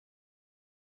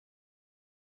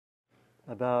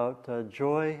about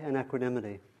joy and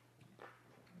equanimity.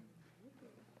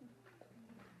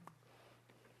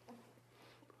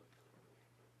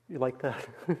 You like that?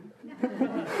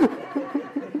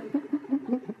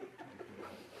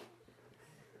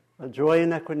 Joy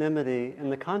and equanimity in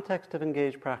the context of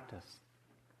engaged practice.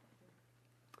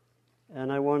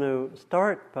 And I want to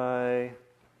start by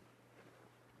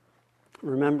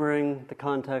remembering the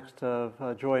context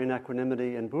of joy and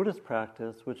equanimity in Buddhist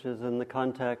practice, which is in the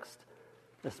context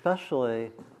especially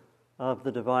of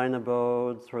the divine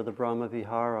abodes or the Brahma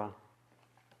Vihara.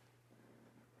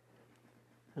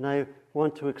 And I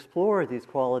want to explore these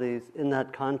qualities in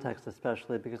that context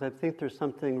especially because I think there's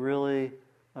something really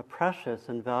precious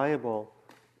and valuable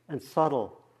and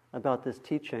subtle about this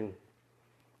teaching,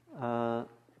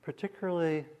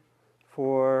 particularly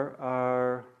for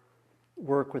our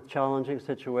work with challenging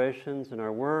situations in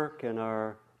our work, in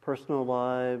our personal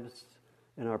lives,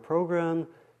 in our program,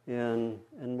 in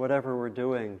whatever we're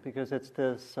doing, because it's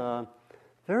this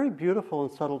very beautiful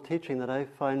and subtle teaching that I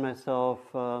find myself,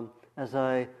 as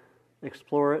I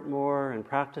explore it more and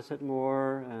practice it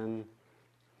more and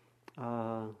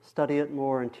study it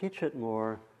more and teach it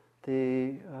more,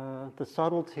 the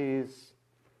subtleties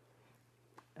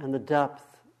and the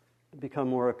depth become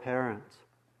more apparent.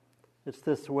 It's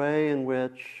this way in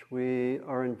which we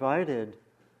are invited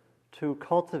to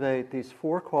cultivate these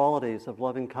four qualities of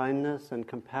loving kindness and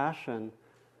compassion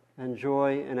and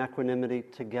joy and equanimity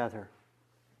together.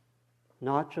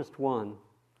 Not just one,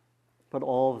 but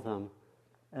all of them.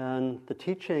 And the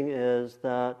teaching is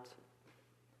that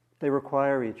they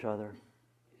require each other.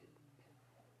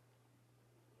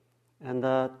 And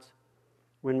that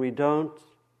when we don't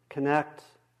connect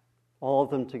all of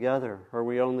them together, or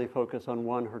we only focus on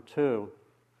one or two,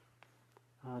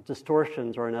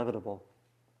 distortions are inevitable.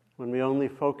 When we only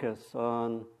focus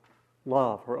on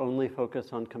love, or only focus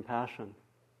on compassion,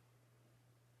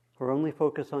 or only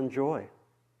focus on joy,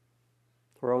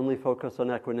 or only focus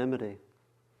on equanimity,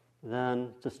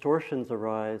 then distortions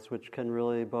arise which can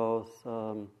really both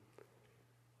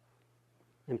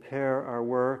impair our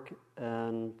work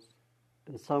and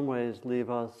in some ways leave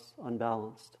us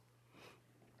unbalanced.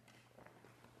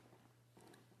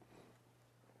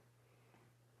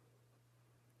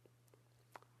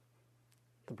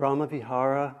 The Brahma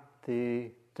Vihara, the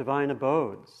divine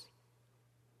abodes.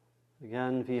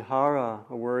 Again, Vihara,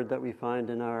 a word that we find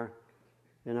in our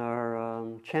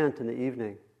chant in the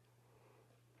evening,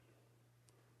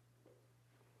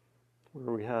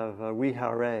 where we have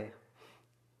Vihare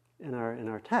in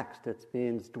our text. It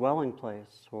means dwelling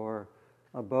place or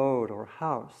abode or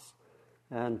house,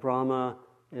 and Brahma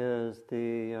is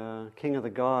the king of the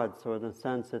gods. So in a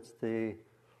sense, it's the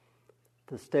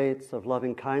states of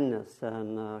loving kindness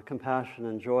and compassion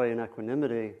and joy and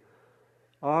equanimity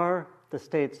are the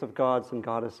states of gods and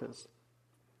goddesses.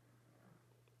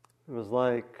 It was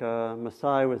like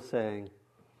Masai was saying,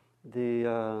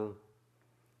 the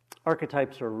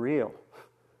archetypes are real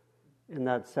in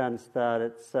that sense that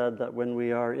it's said that when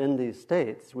we are in these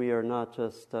states, we are not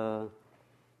just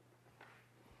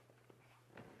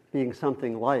being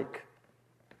something like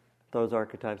those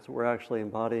archetypes, but we're actually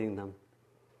embodying them.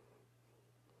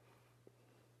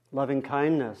 Loving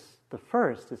kindness, the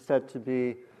first, is said to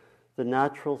be the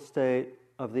natural state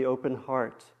of the open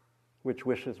heart which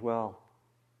wishes well.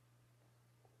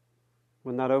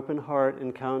 When that open heart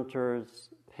encounters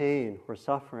pain or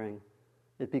suffering,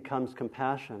 it becomes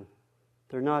compassion.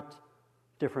 They're not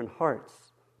different hearts.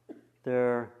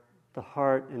 They're the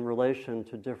heart in relation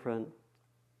to different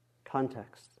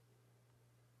contexts.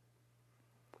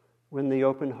 When the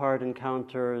open heart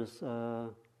encounters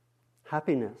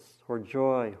happiness or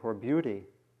joy or beauty,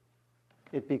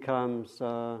 it becomes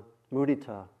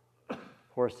mudita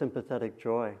or sympathetic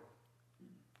joy.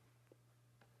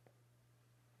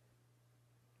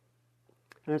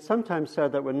 And it's sometimes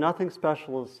said that when nothing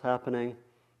special is happening,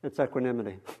 it's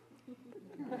equanimity.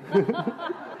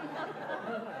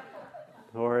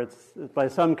 Or it's, by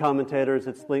some commentators,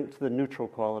 it's linked to the neutral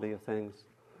quality of things.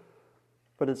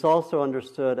 But it's also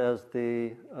understood as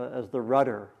the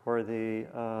rudder or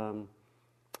the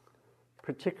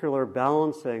particular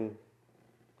balancing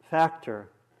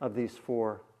factor of these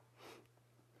four.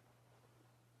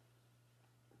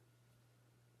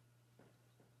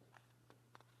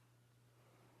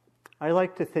 I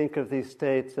like to think of these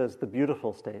states as the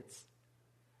beautiful states.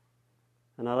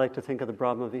 And I like to think of the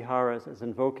Brahma Viharas as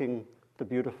invoking the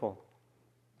beautiful.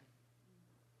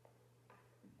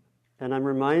 And I'm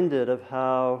reminded of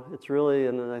how it's really,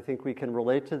 and I think we can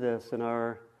relate to this in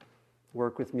our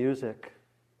work with music,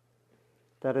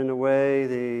 that in a way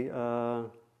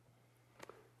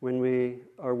when we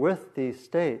are with these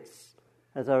states,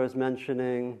 as I was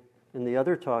mentioning in the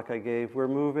other talk I gave, we're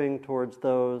moving towards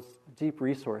those deep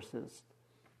resources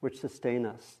which sustain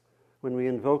us. When we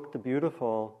invoke the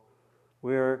beautiful,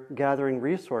 we're gathering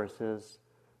resources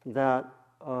that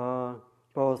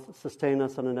both sustain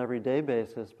us on an everyday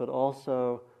basis, but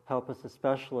also help us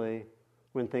especially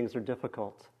when things are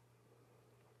difficult,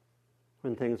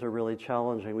 when things are really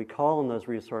challenging. We call on those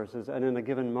resources, and in a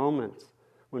given moment,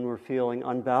 when we're feeling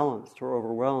unbalanced or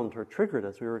overwhelmed or triggered,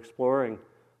 as we were exploring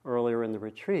earlier in the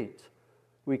retreat,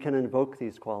 we can invoke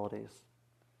these qualities.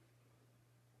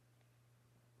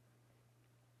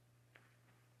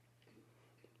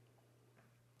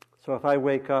 So if I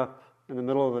wake up in the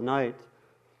middle of the night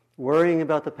worrying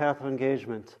about the path of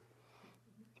engagement,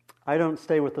 I don't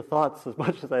stay with the thoughts as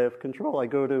much as I have control. I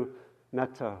go to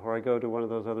metta, or I go to one of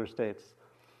those other states.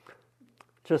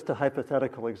 Just a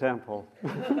hypothetical example.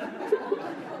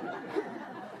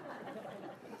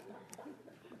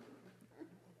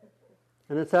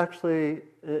 And it's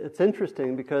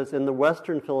interesting because in the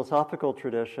Western philosophical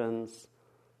traditions,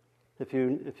 if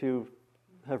you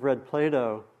have read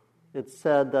Plato, it's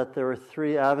said that there are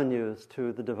three avenues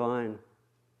to the divine.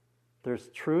 There's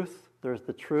truth, there's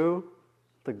the true,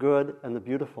 the good, and the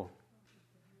beautiful.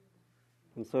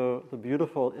 And so the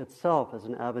beautiful itself is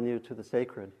an avenue to the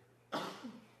sacred. So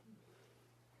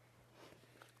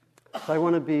I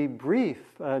want to be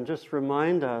brief and just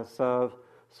remind us of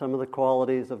some of the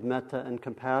qualities of metta and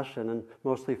compassion, and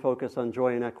mostly focus on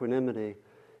joy and equanimity.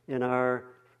 In our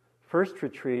first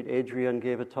retreat, Adrienne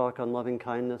gave a talk on loving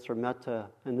kindness or metta.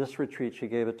 In this retreat, she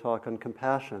gave a talk on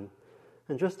compassion.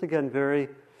 And just again, very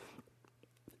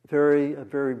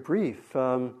brief.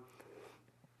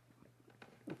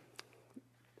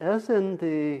 As in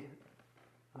the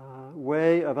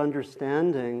way of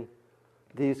understanding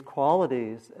these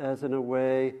qualities, as in a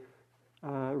way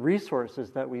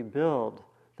resources that we build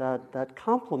that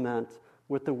complement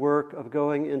with the work of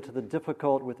going into the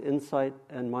difficult with insight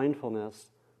and mindfulness.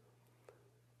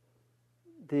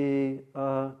 The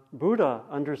Buddha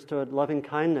understood loving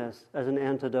kindness as an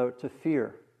antidote to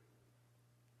fear.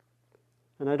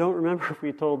 And I don't remember if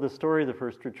we told the story the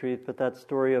first retreat, but that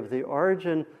story of the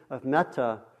origin of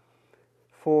metta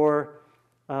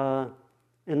in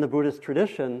the Buddhist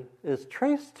tradition is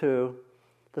traced to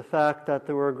the fact that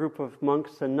there were a group of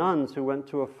monks and nuns who went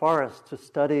to a forest to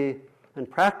study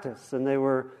and practice. And they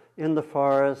were in the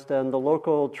forest, and the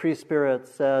local tree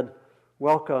spirits said,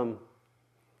 "Welcome,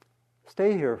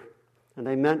 stay here." And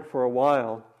they meant for a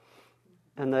while.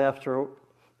 And after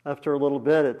a little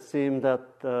bit, it seemed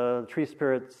that the tree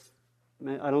spirits,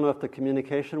 I don't know if the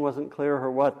communication wasn't clear or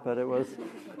what, but it was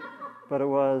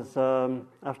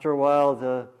after a while,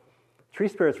 the tree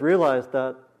spirits realized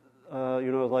that,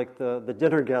 like the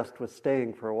dinner guest was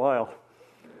staying for a while.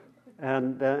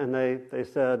 And they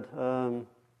said,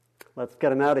 let's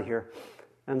get him out of here.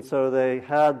 And so they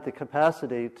had the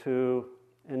capacity to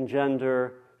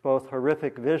engender both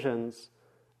horrific visions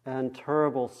and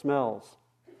terrible smells.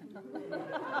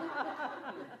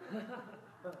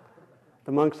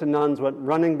 The monks and nuns went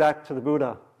running back to the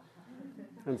Buddha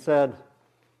and said,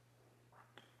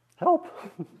 "Help!"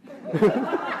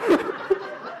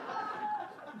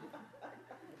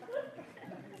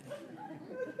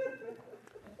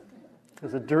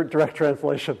 It's a direct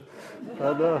translation.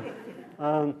 But,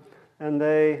 and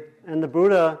the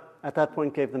Buddha at that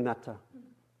point gave them metta.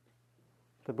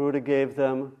 The Buddha gave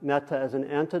them metta as an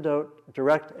antidote,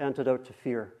 direct antidote to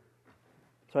fear.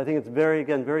 So I think it's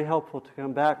very helpful to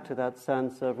come back to that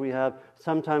sense of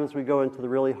sometimes we go into the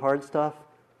really hard stuff,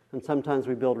 and sometimes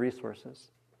we build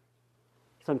resources.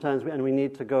 Sometimes we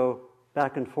need to go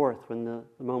back and forth when the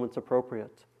moment's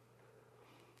appropriate.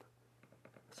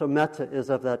 So metta is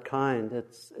of that kind.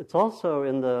 It's also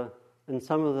in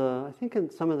some of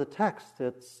the texts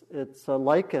it's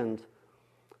likened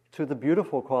to the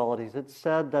beautiful qualities. It's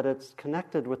said that it's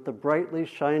connected with the brightly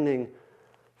shining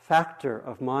factor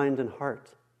of mind and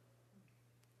heart.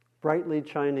 Brightly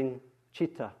shining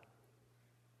citta,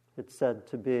 it's said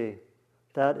to be.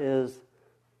 That is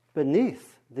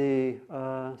beneath the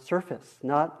surface.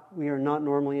 We are not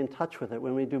normally in touch with it.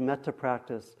 When we do metta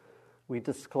practice, we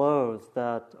disclose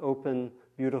that open,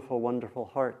 beautiful, wonderful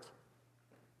heart.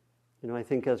 I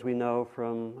think as we know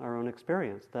from our own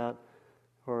experience,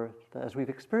 as we've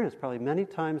experienced probably many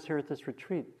times here at this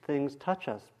retreat, things touch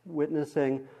us,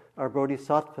 witnessing our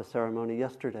Bodhisattva ceremony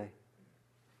yesterday.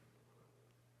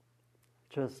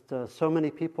 Just so many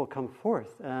people come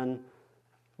forth, and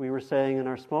we were saying in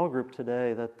our small group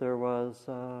today that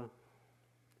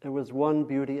it was one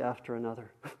beauty after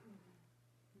another.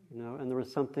 And there was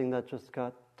something that just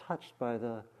got touched by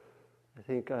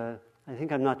I I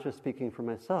think I'm not just speaking for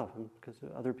myself, because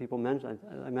other people mentioned,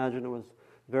 I imagine it was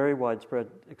very widespread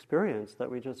experience that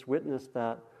we just witnessed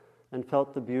that and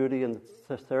felt the beauty and the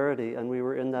sincerity, and we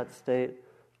were in that state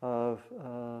of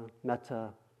metta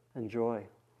and joy.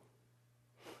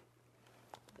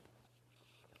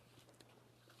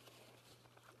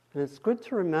 And it's good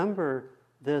to remember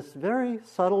this very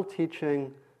subtle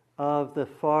teaching of the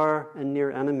far and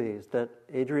near enemies that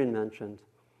Adrian mentioned.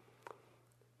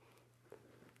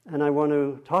 And I want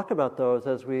to talk about those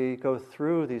as we go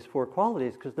through these four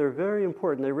qualities, because they're very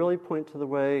important. They really point to the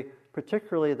way,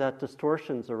 particularly, that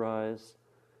distortions arise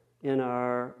in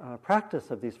our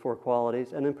practice of these four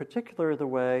qualities, and in particular the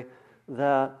way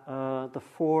that the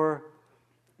four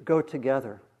go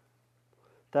together.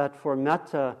 That for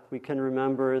metta, we can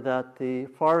remember that the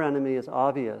far enemy is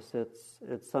obvious.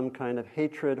 It's some kind of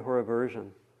hatred or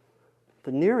aversion.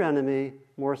 The near enemy,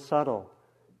 more subtle.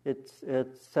 It's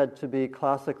said to be,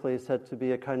 classically said to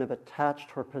be, a kind of attached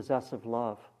or possessive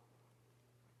love.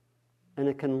 And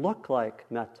it can look like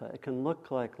metta. It can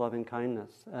look like loving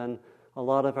kindness. And a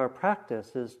lot of our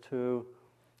practice is to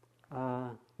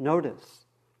notice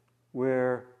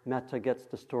where metta gets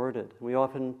distorted. We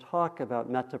often talk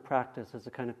about metta practice as a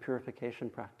kind of purification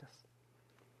practice.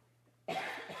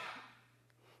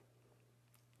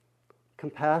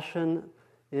 Compassion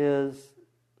is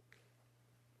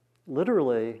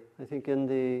literally, I think in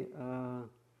the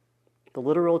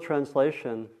literal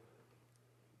translation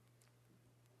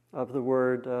of the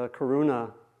word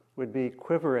karuna would be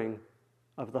quivering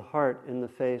of the heart in the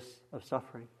face of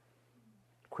suffering.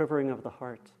 Quivering of the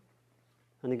heart.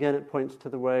 And again, it points to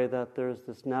the way that there's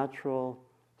this natural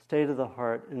state of the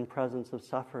heart in presence of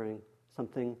suffering.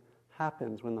 Something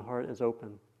happens when the heart is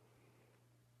open.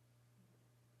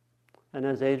 And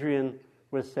as Adrian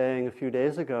was saying a few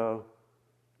days ago,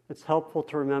 it's helpful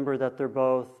to remember that they're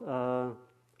both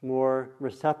more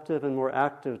receptive and more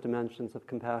active dimensions of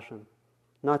compassion,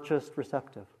 not just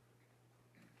receptive.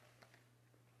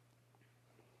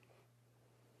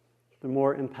 The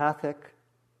more empathic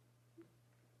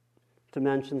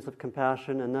dimensions of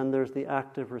compassion, and then there's the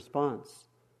active response.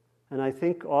 And I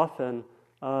think often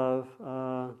of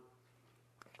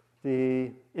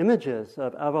the images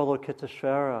of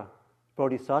Avalokiteshvara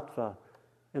Bodhisattva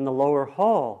in the lower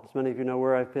hall. As many of you know,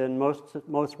 where I've been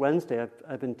most Wednesday,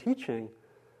 I've been teaching,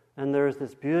 and there's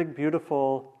this big,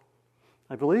 beautiful,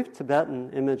 I believe,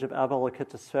 Tibetan image of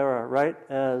Avalokiteshvara, right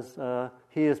as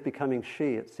he is becoming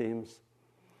she, it seems.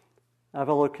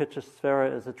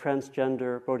 Avalokiteshvara is a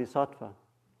transgender bodhisattva,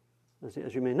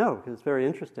 as you may know, because it's very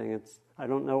interesting. I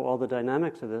don't know all the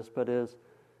dynamics of this, but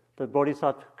the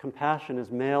bodhisattva compassion is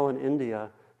male in India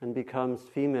and becomes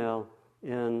female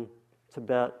in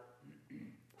Tibet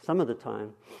some of the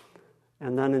time,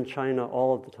 and then in China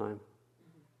all of the time.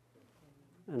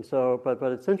 And so, but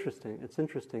it's interesting. It's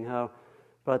interesting how,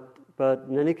 but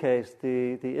in any case,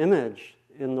 the image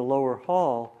in the lower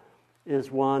hall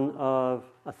is one of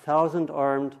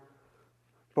 1,000-armed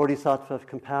bodhisattva of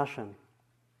compassion.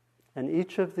 And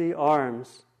each of the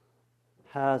arms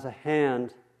has a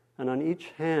hand, and on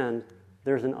each hand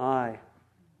there's an eye.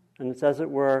 And it's as it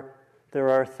were, there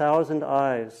are 1,000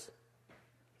 eyes,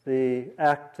 the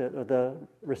active, or the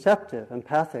receptive,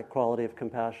 empathic quality of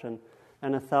compassion,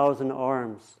 and 1,000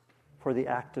 arms for the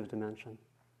active dimension.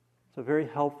 So very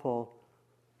helpful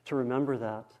to remember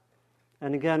that.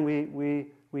 And again,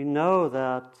 we know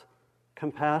that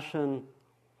compassion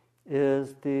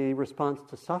is the response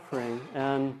to suffering,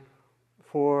 and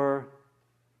for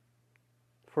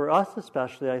us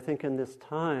especially, I think in this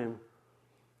time,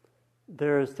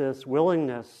 there's this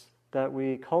willingness that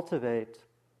we cultivate,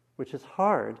 which is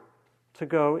hard, to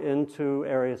go into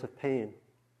areas of pain.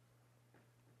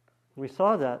 We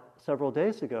saw that several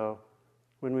days ago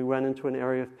when we went into an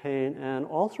area of pain, and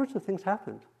all sorts of things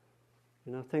happened.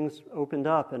 Things opened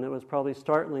up, and it was probably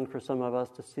startling for some of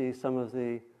us to see some of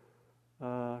the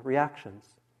reactions.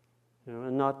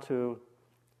 And not to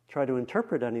try to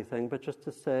interpret anything, but just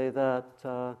to say that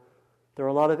there are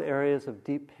a lot of areas of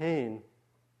deep pain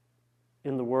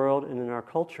in the world and in our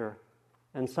culture,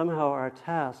 and somehow our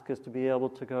task is to be able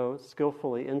to go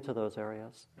skillfully into those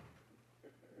areas,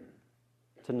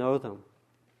 to know them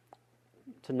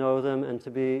and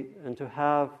to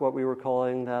have what we were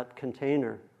calling that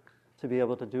container, to be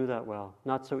able to do that well.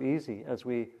 Not so easy as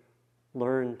we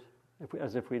learned,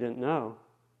 as if we didn't know,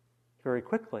 very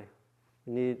quickly.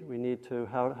 We need to,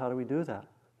 how do we do that?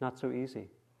 Not so easy.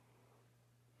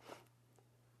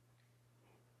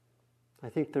 I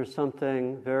think there's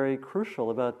something very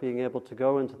crucial about being able to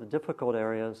go into the difficult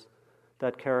areas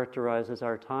that characterizes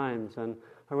our times. And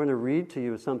I want to read to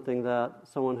you something that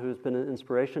someone who's been an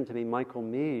inspiration to me, Michael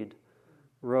Meade,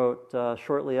 wrote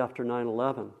shortly after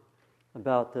 9/11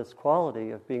 about this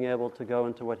quality of being able to go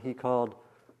into what he called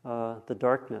the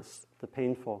darkness, the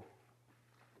painful.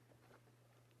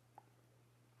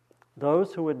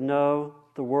 Those who would know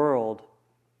the world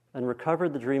and recover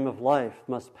the dream of life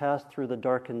must pass through the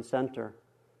darkened center,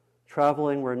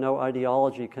 traveling where no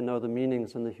ideology can know the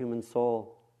meanings in the human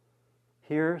soul.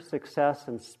 Here, success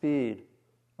and speed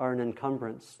are an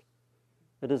encumbrance.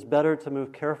 It is better to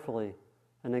move carefully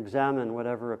and examine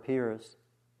whatever appears.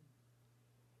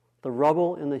 The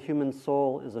rubble in the human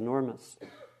soul is enormous.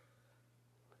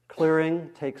 Clearing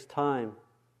takes time,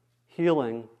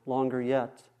 healing longer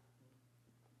yet.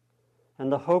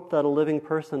 And the hope that a living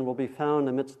person will be found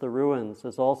amidst the ruins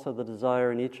is also the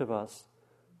desire in each of us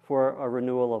for a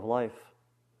renewal of life,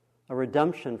 a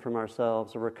redemption from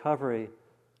ourselves, a recovery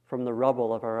from the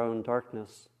rubble of our own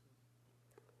darkness.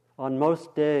 On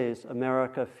most days,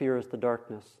 America fears the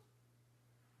darkness.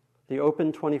 The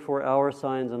open 24-hour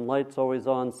signs and lights always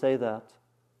on say that.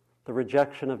 The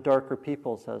rejection of darker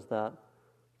people says that.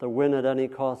 The win at any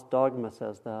cost dogma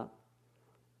says that.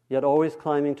 Yet always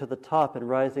climbing to the top and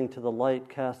rising to the light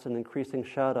casts an increasing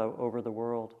shadow over the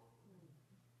world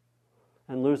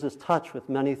and loses touch with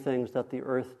many things that the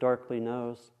earth darkly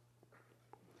knows.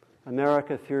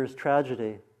 America fears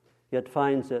tragedy, yet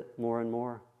finds it more and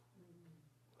more.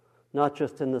 Not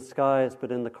just in the skies,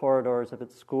 but in the corridors of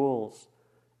its schools,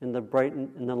 in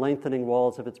the lengthening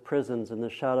walls of its prisons, in the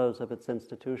shadows of its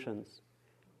institutions.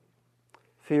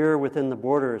 Fear within the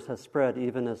borders has spread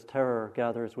even as terror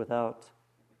gathers without.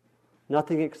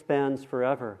 Nothing expands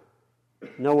forever.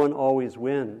 No one always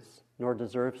wins, nor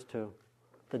deserves to.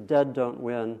 The dead don't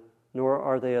win, nor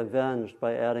are they avenged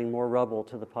by adding more rubble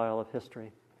to the pile of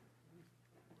history.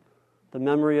 The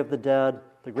memory of the dead,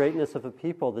 the greatness of a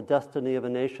people, the destiny of a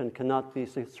nation cannot be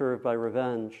served by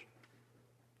revenge.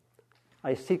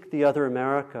 I seek the other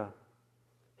America.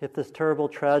 If this terrible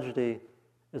tragedy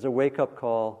is a wake-up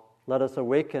call, let us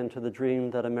awaken to the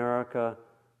dream that America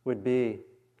would be.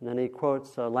 And then he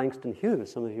quotes Langston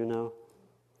Hughes, some of you know.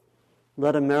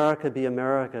 Let America be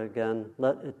America again.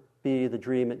 Let it be the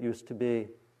dream it used to be.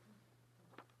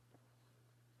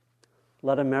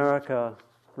 Let America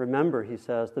remember, he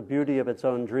says, the beauty of its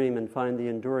own dream and find the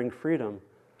enduring freedom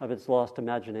of its lost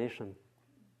imagination.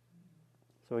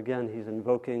 So again, he's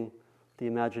invoking the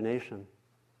imagination,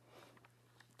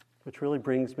 which really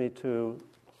brings me to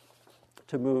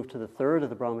move to the third of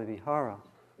the Brahma Vihara,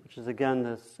 which is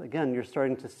again you're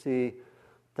starting to see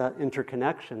that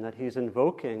interconnection that he's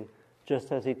invoking.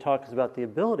 Just as he talks about the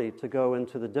ability to go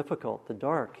into the difficult, the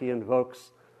dark, he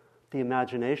invokes the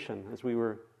imagination as we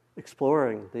were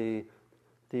exploring the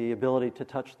ability to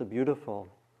touch the beautiful,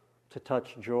 to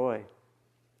touch joy,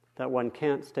 that one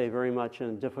can't stay very much in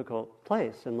a difficult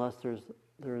place unless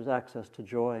there is access to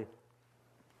joy.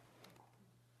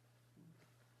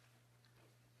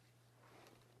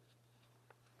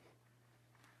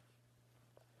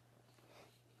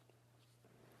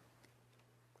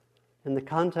 In the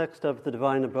context of the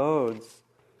divine abodes,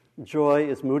 joy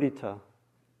is mudita.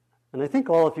 And I think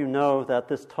all of you know that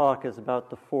this talk is about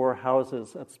the 4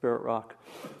 houses at Spirit Rock.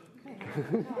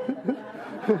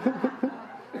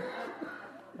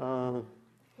 And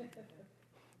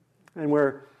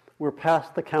we're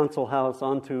past the council house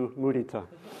onto mudita.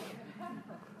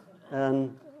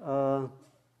 And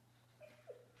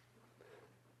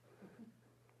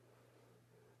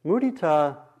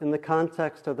mudita, in the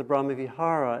context of the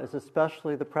Brahmavihara, is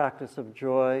especially the practice of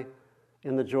joy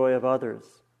in the joy of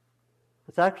others.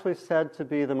 It's actually said to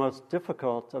be the most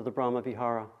difficult of the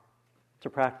Brahmavihara to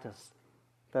practice.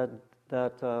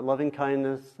 That loving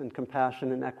kindness and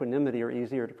compassion and equanimity are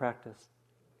easier to practice.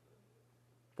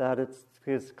 That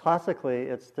because classically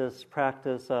it's this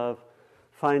practice of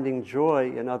finding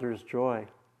joy in others' joy.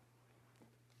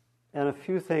 And a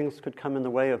few things could come in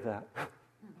the way of that.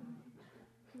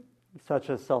 Such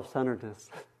as self-centeredness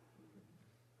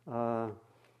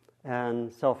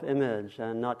and self-image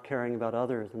and not caring about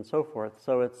others and so forth.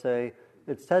 So it's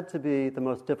said to be the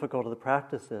most difficult of the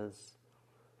practices.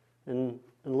 In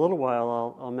a little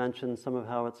while I'll mention some of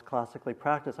how it's classically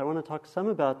practiced. I want to talk some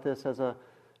about this as a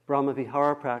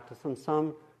Brahmavihara practice and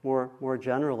some more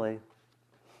generally.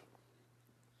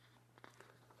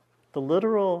 The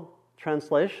literal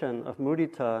translation of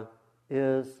mudita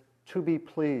is to be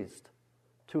pleased,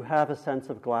 to have a sense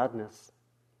of gladness.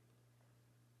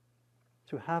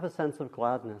 To have a sense of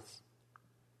gladness.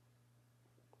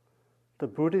 The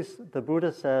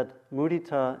Buddha said,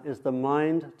 mudita is the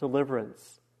mind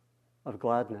deliverance of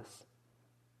gladness.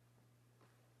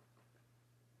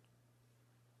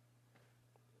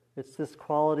 It's this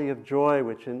quality of joy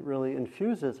which really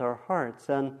infuses our hearts.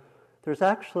 And there's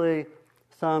actually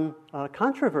some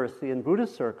controversy in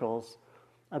Buddhist circles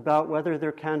about whether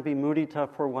there can be mudita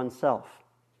for oneself,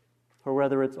 or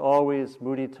whether it's always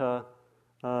mudita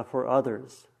for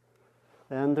others.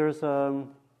 And there's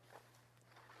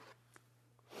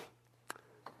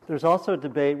also a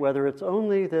debate whether it's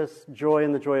only this joy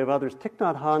in the joy of others. Thich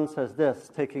Nhat Hanh says this,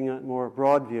 taking a more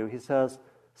broad view. He says,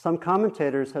 some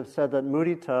commentators have said that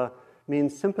mudita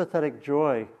means sympathetic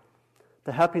joy,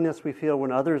 the happiness we feel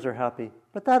when others are happy.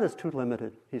 But that is too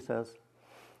limited, he says.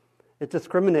 It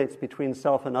discriminates between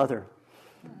self and other.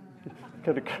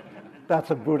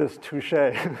 That's a Buddhist touche.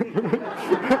 Right.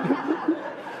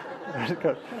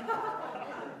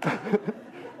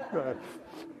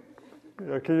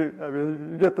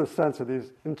 You get the sense of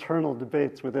these internal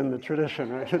debates within the tradition,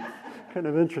 right? It's kind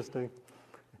of interesting.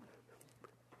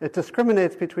 It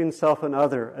discriminates between self and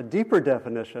other. A deeper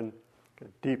definition,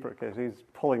 because he's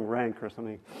pulling rank or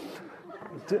something.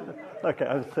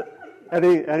 Okay,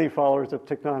 any followers of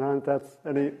Thich Nhat Hanh? That's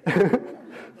any.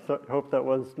 So I hope that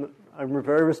was. I'm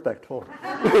very respectful.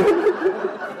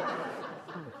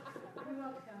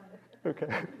 Okay.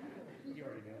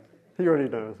 He already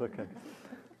knows. Okay.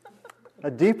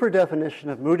 A deeper definition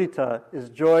of mudita is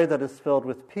joy that is filled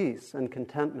with peace and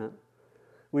contentment.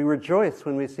 We rejoice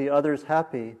when we see others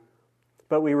happy,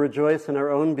 but we rejoice in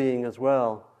our own being as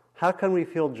well. How can we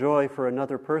feel joy for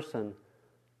another person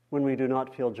when we do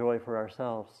not feel joy for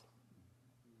ourselves?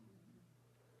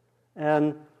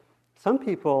 And some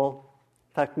people,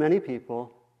 in fact many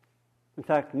people, in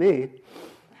fact me,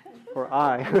 or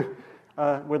I,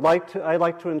 I like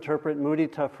to interpret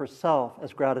mudita for self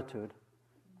as gratitude.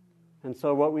 And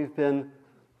so what we've been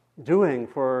doing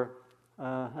for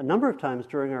a number of times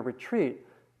during our retreat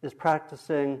is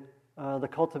practicing the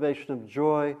cultivation of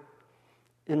joy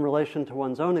in relation to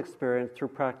one's own experience through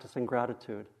practicing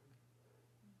gratitude.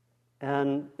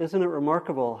 And isn't it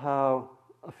remarkable how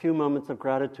a few moments of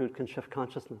gratitude can shift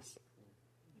consciousness?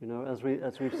 You know, as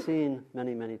we've seen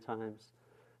many, many times.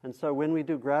 And so when we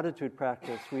do gratitude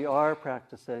practice, we are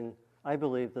practicing, I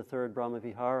believe, the third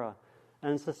Brahmavihara.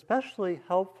 And it's especially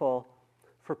helpful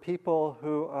for people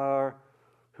who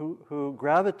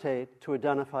gravitate to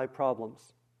identify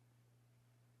problems.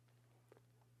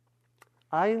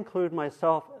 I include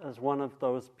myself as one of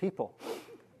those people.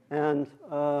 And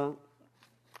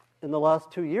in the last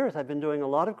 2 years, I've been doing a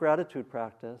lot of gratitude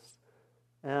practice,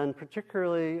 and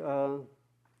particularly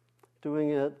doing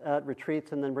it at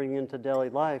retreats and then bringing it into daily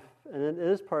life. And it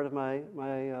is part of my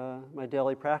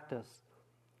daily practice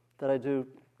that I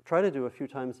try to do a few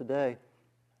times a day.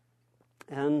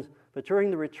 But during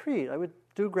the retreat, I would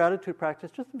do gratitude practice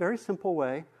just a very simple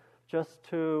way, just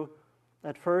to,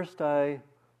 at first I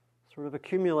sort of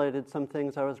accumulated some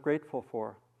things I was grateful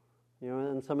for. You know,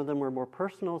 and some of them were more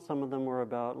personal, some of them were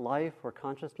about life or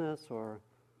consciousness or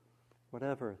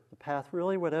whatever, the path,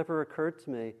 really whatever occurred to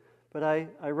me. But I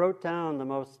wrote down the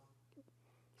most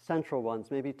central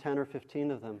ones, maybe 10 or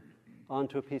 15 of them,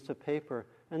 onto a piece of paper.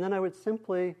 And then I would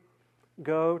simply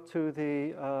go to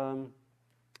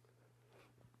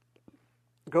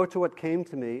what came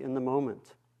to me in the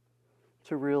moment,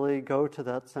 to really go to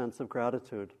that sense of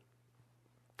gratitude.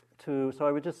 So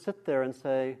I would just sit there and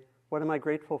say, what am I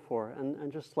grateful for?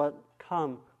 And just let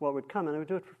come what would come. And I would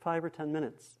do it for 5 or 10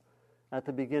 minutes at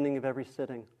the beginning of every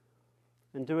sitting.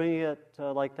 And doing it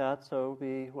like that, so it would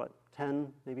be,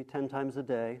 maybe 10 times a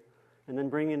day, and then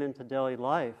bringing it into daily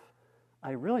life,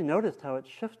 I really noticed how it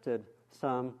shifted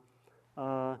some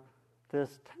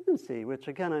this tendency, which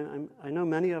again, I know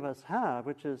many of us have,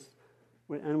 which is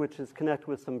connected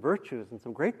with some virtues and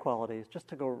some great qualities, just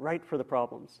to go right for the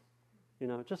problems. You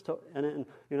know, it's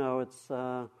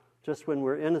just when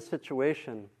we're in a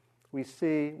situation, we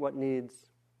see what needs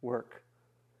work.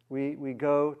 We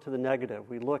go to the negative.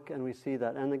 We look and we see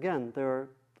that. And again, there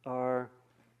are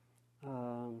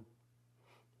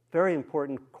very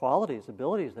important qualities,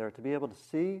 abilities there. To be able to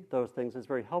see those things is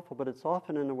very helpful, but it's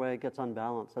often in a way gets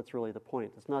unbalanced. That's really the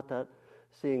point. It's not that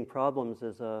seeing problems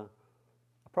is a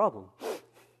problem.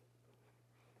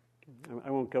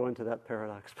 I won't go into that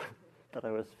paradox that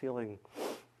I was feeling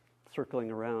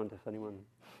circling around, if anyone...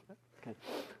 Okay.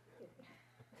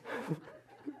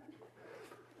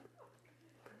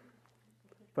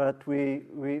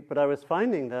 But I was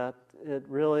finding that it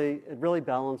really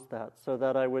balanced that, so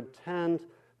that I would tend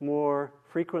more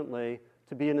frequently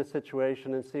to be in a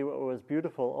situation and see what was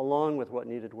beautiful along with what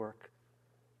needed work.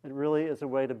 It really is a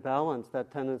way to balance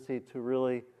that tendency to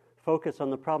really focus on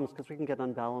the problems, because we can get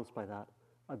unbalanced by that.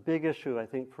 A big issue, I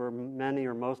think, for many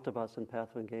or most of us in path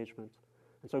of engagement.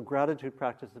 And so gratitude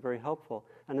practice is very helpful.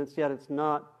 And yet it's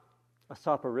not a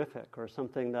soporific or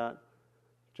something that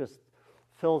just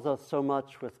fills us so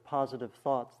much with positive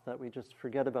thoughts that we just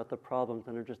forget about the problems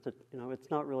and are just, it's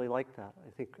not really like that.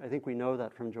 I think we know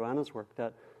that from Joanna's work,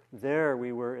 that there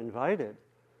we were invited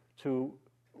to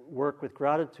work with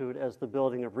gratitude as the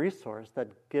building of resource that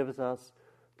gives us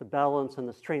the balance and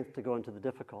the strength to go into the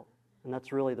difficult. And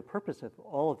that's really the purpose of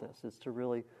all of this, is to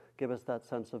really give us that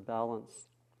sense of balance.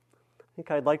 I think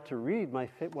I'd like to read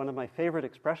one of my favorite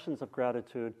expressions of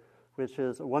gratitude, which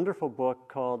is a wonderful book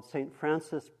called St.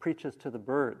 Francis Preaches to the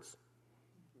Birds.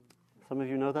 Some of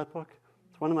you know that book?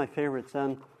 It's one of my favorites,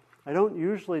 and I don't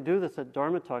usually do this at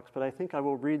Dharma talks, but I think I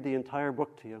will read the entire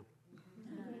book to you.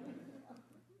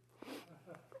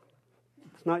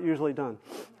 It's not usually done.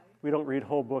 We don't read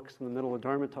whole books in the middle of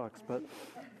Dharma talks, but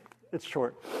it's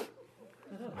short.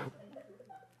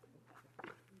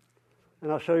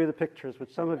 And I'll show you the pictures,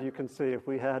 which some of you can see if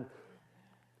we had.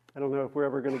 I don't know if we're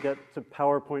ever going to get to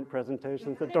PowerPoint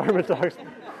presentations at Dharma talks.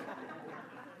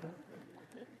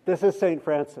 This is St.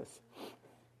 Francis.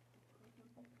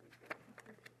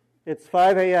 It's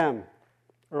 5 a.m.,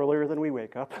 earlier than we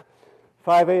wake up.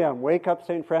 5 a.m., wake up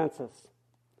St. Francis.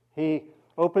 He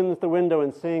opens the window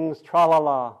and sings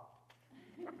tra-la-la.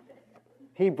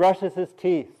 He brushes his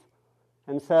teeth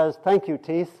and says, "Thank you,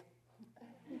 teeth."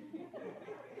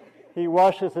 He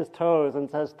washes his toes and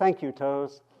says, "Thank you,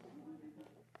 toes."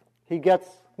 He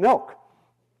gets milk.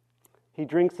 He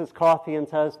drinks his coffee and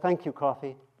says, "Thank you,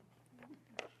 coffee."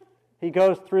 He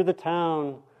goes through the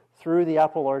town, through the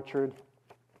apple orchard,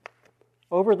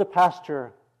 over the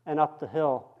pasture and up the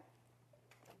hill.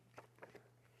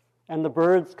 And the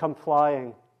birds come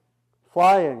flying,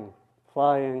 flying,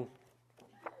 flying,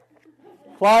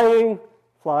 flying,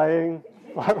 flying,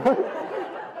 flying,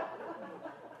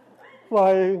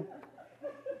 flying.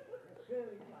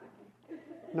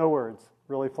 No words,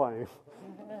 really flying.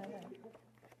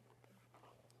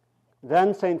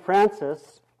 Then St.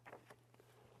 Francis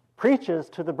preaches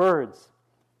to the birds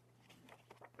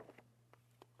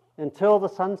until the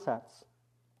sun sets.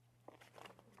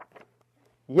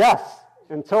 Yes,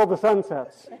 until the sun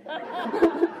sets.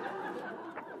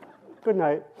 Good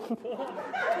night.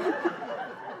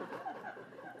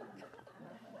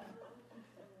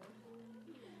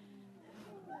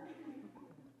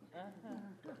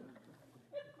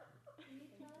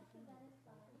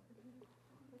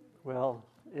 Well,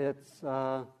 it's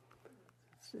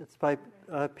by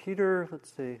Peter.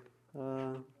 Let's see,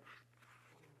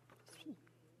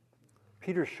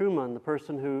 Peter Schumann, the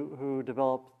person who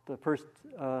developed the first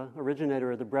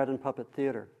originator of the bread and puppet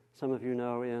theater. Some of you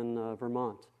know in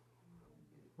Vermont.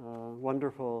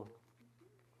 Wonderful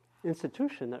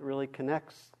institution that really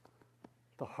connects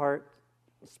the heart,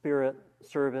 spirit,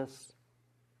 service,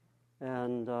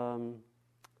 and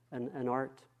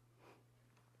art.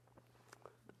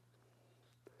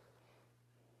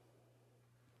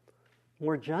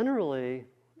 More generally,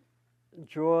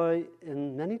 joy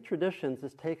in many traditions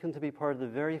is taken to be part of the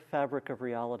very fabric of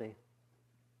reality.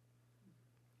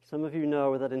 Some of you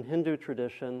know that in Hindu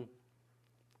tradition,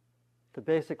 the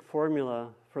basic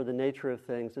formula for the nature of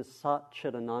things is Sat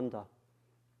Chit Ananda.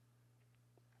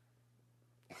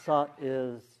 Sat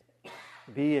is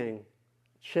being,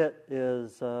 Chit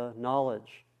is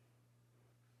knowledge,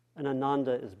 and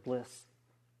Ananda is bliss.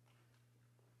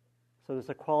 So there's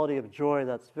a quality of joy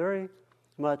that's very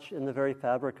much in the very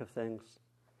fabric of things.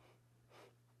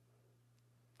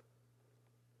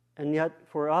 And yet,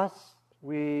 for us,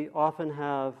 we often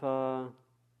have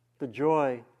the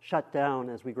joy shut down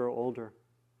as we grow older.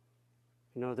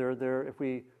 You know, if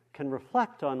we can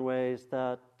reflect on ways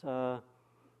that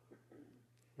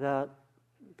that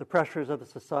the pressures of the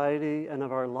society and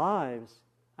of our lives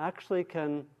actually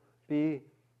can be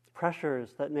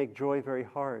pressures that make joy very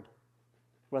hard,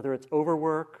 whether it's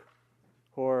overwork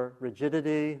or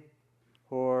rigidity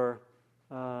or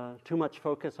too much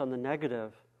focus on the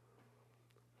negative.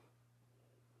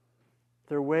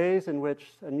 There are ways in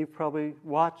which, and you've probably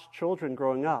watched children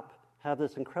growing up have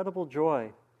this incredible joy,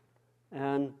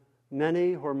 and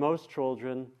many or most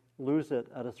children lose it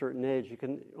at a certain age. You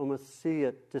can almost see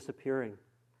it disappearing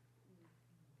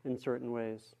in certain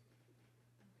ways.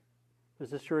 Is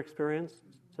this your experience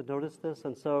to notice this?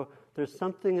 And so there's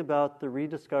something about the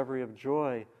rediscovery of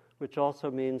joy, which also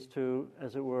means to,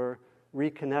 as it were,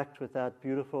 reconnect with that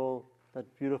beautiful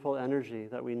energy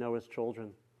that we know as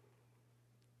children,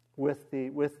 with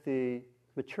the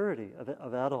maturity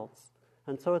of adults.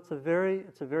 And so it's a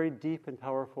very deep and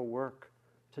powerful work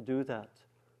to do that,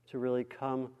 to really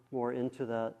come more into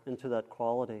that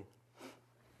quality.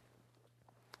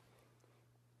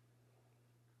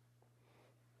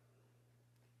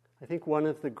 I think one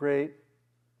of the great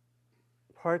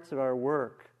parts of our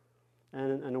work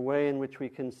and a way in which we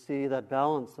can see that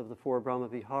balance of the four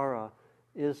Brahma-vihara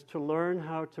is to learn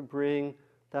how to bring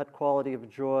that quality of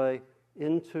joy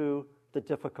into the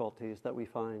difficulties that we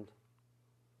find.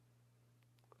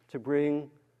 To bring,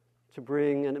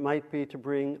 and it might be to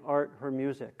bring art or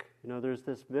music. There's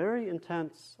this very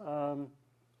intense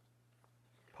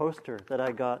poster that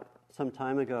I got some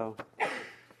time ago,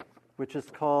 which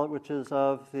is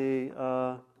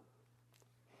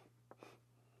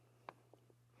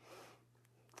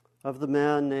of the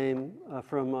man named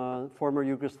from former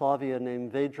Yugoslavia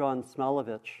named Vedran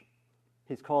Smailovic.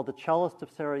 He's called the Cellist of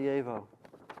Sarajevo.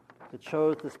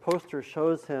 This poster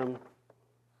shows him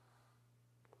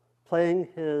playing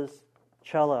his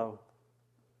cello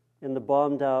in the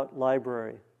bombed-out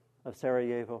library of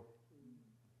Sarajevo.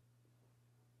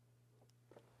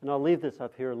 And I'll leave this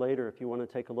up here later if you want to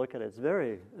take a look at it. It's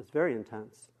very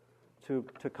intense to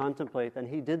contemplate. And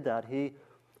he did that. He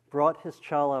brought his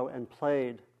cello and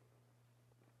played,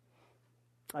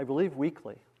 I believe,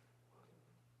 weekly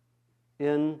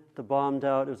in the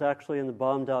bombed-out. It was actually in the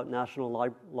bombed-out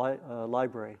National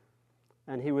Library.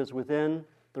 And he was within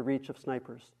the reach of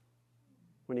snipers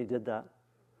when he did that.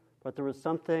 But there was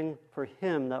something for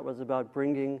him that was about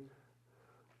bringing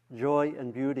joy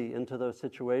and beauty into those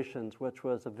situations, which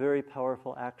was a very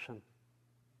powerful action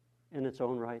in its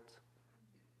own right.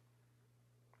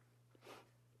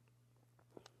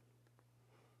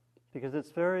 Because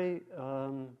it's very,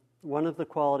 one of the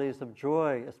qualities of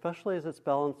joy, especially as it's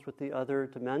balanced with the other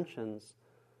dimensions,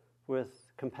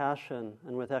 with compassion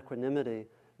and with equanimity,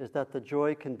 is that the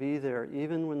joy can be there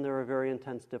even when there are very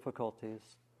intense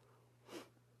difficulties.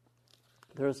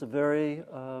 There's a very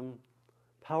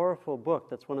powerful book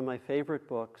that's one of my favorite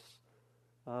books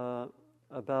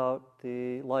about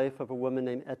the life of a woman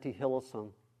named Etty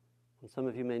Hillesum. And some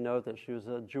of you may know that she was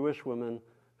a Jewish woman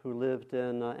who lived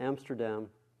in Amsterdam.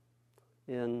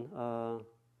 She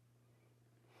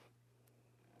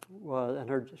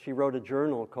wrote a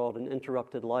journal called An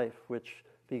Interrupted Life, which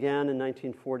began in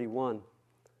 1941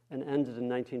 and ended in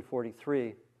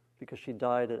 1943 because she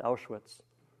died at Auschwitz.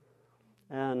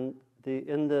 And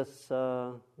in this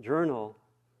journal,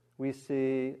 we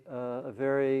see a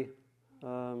very,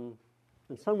 in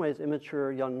some ways,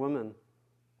 immature young woman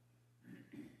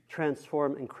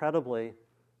transform incredibly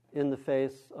in the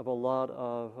face of a lot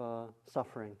of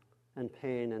suffering and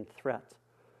pain and threat.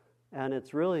 And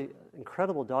it's really an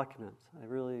incredible document. I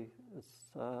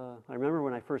remember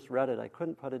when I first read it, I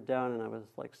couldn't put it down, and I was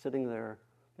like sitting there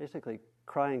basically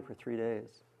crying for 3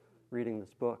 days reading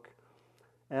this book.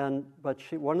 But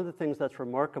one of the things that's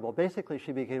remarkable, basically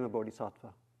she became a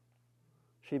bodhisattva.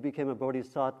 She became a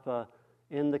bodhisattva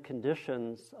in the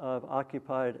conditions of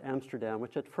occupied Amsterdam,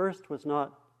 which at first was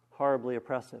not horribly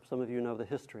oppressive. Some of you know the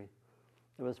history.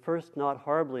 It was first not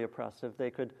horribly oppressive. They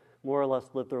could more or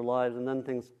less live their lives, and then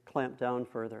things clamped down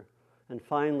further. And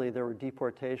finally, there were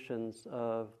deportations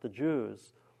of the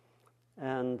Jews,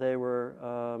 and they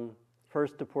were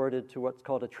first deported to what's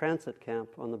called a transit camp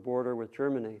on the border with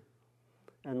Germany,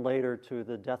 and later to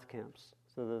the death camps.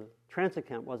 So the transit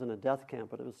camp wasn't a death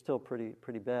camp, but it was still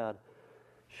pretty bad.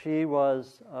 She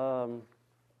was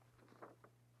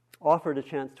offered a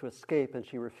chance to escape, and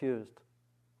she refused.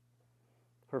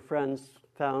 Her friends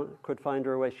could find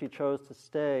her a way. She chose to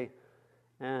stay,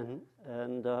 and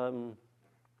there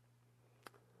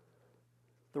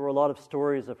were a lot of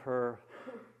stories of her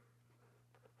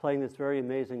playing this very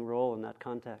amazing role in that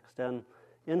context. And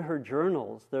in her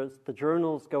journals, the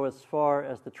journals go as far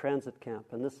as the transit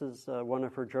camp, and this is one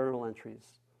of her journal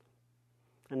entries.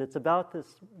 And it's about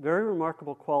this very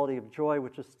remarkable quality of joy,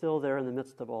 which is still there in the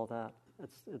midst of all that.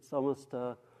 It's almost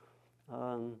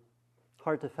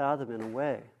hard to fathom in a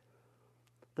way.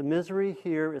 The misery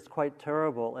here is quite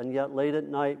terrible, and yet late at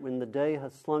night, when the day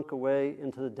has slunk away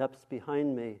into the depths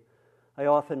behind me, I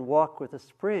often walk with a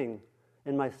spring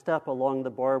in my step along the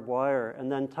barbed wire,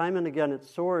 and then time and again it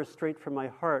soars straight from my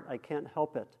heart. I can't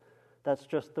help it. That's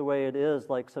just the way it is,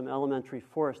 like some elementary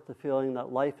force, the feeling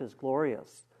that life is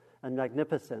glorious and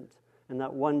magnificent, and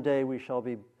that one day we shall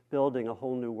be building a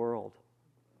whole new world.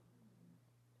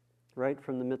 Right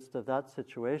from the midst of that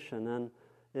situation, and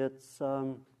it's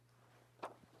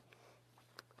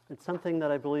something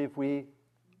that I believe we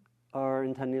are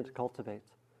intending to cultivate,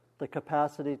 the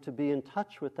capacity to be in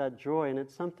touch with that joy, and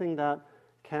it's something that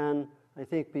can, I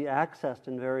think, be accessed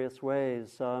in various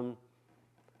ways.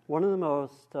 One of the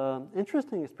most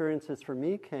interesting experiences for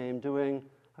me came doing,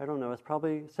 it's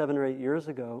probably 7 or 8 years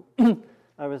ago.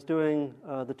 I was doing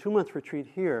the 2-month retreat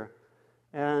here,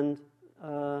 and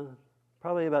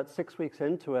probably about 6 weeks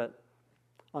into it,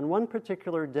 on one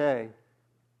particular day,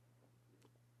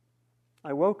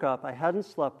 I woke up, I hadn't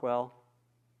slept well,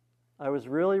 I was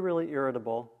really, really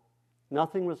irritable.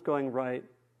 Nothing was going right.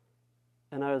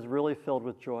 And I was really filled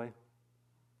with joy.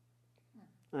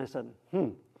 And I said,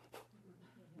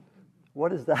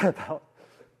 what is that about?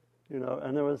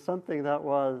 And there was something that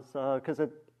was, because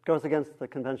it goes against the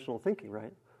conventional thinking,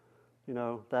 right?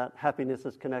 That happiness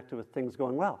is connected with things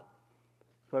going well.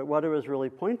 But what it was really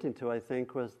pointing to, I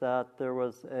think, was that there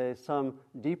was some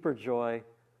deeper joy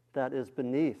that is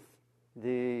beneath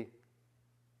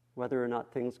whether or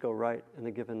not things go right in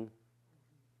a given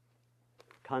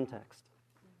context.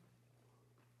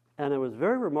 And it was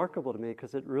very remarkable to me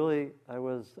because it really, I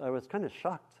was kind of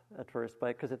shocked at first by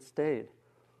it because it stayed.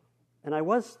 And I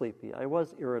was sleepy, I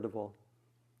was irritable.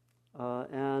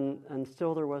 And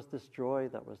still there was this joy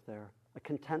that was there, a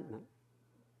contentment.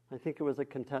 I think it was a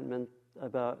contentment I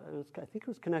think it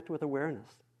was connected with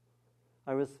awareness.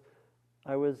 I was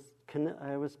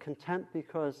content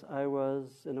because I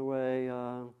was, in a way,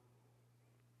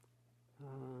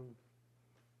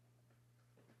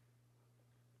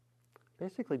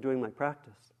 basically doing my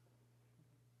practice.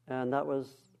 And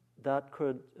that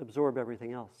could absorb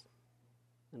everything else,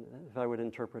 if I would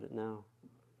interpret it now.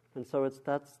 And so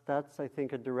that's I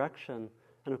think, a direction.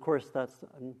 And of course,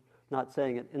 I'm not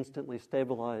saying it instantly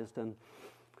stabilized and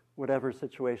whatever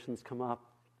situations come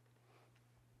up,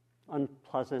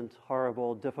 unpleasant,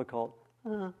 horrible, difficult,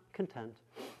 content.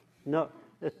 No,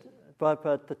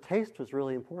 but the taste was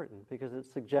really important because it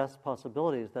suggests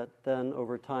possibilities that then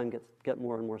over time get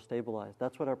more and more stabilized.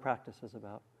 That's what our practice is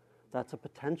about. That's a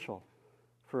potential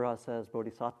for us as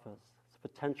bodhisattvas. It's a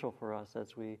potential for us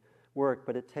as we work,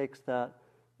 but it takes that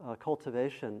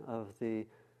cultivation of the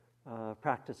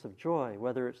practice of joy,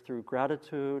 whether it's through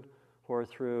gratitude or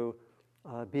through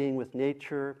being with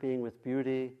nature, being with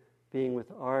beauty, being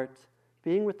with art,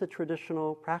 being with the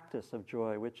traditional practice of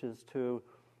joy, which is to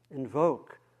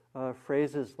invoke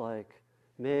phrases like,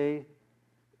 may,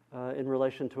 in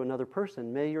relation to another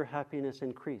person, may your happiness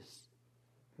increase,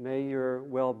 may your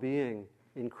well-being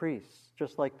increase,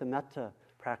 just like the metta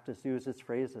practice uses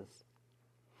phrases.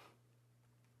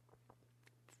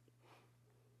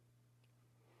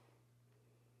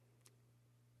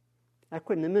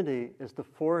 Equanimity is the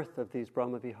fourth of these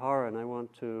Brahmavihara, and I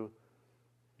want to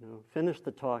finish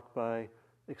the talk by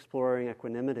exploring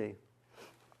equanimity.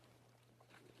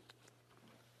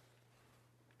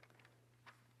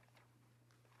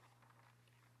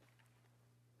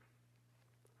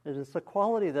 It is a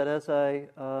quality that as I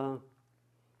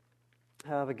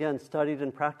have, again, studied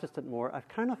and practiced it more, I've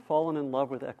kind of fallen in love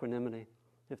with equanimity,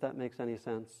 if that makes any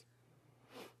sense.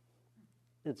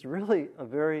 It's really a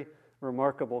very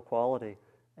remarkable quality.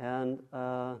 And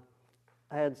I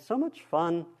had so much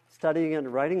fun studying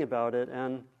and writing about it.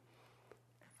 And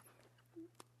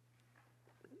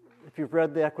if you've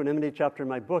read the equanimity chapter in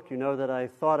my book, you know that I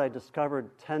thought I discovered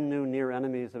 10 new near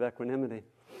enemies of equanimity.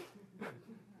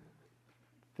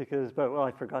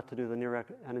 I forgot to do the near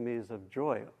enemies of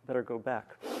joy. Better go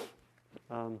back.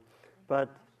 Oh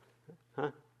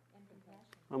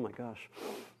my gosh.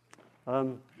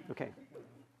 Okay.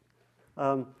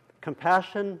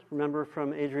 Compassion, remember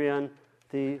from Adrienne,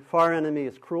 the far enemy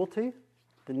is cruelty,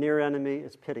 the near enemy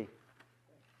is pity.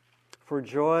 For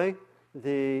joy,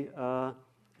 the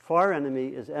far enemy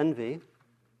is envy,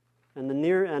 and the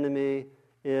near enemy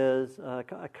is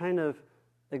a kind of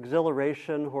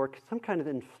exhilaration or some kind of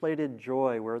inflated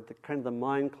joy where the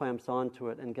mind clamps onto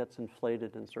it and gets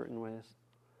inflated in certain ways.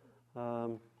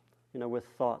 With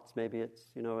thoughts, maybe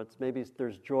maybe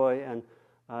there's joy and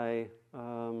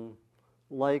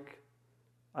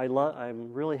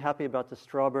I'm really happy about the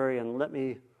strawberry, and let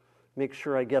me make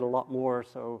sure I get a lot more,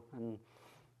 and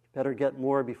better get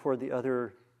more before the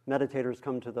other meditators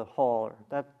come to the hall. Or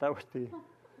that would be,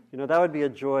 that would be a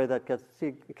joy that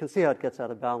you can see how it gets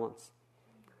out of balance.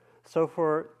 So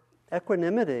for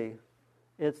equanimity,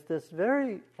 it's this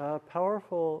very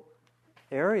powerful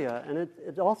area, and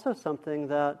it's also something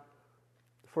that,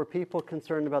 for people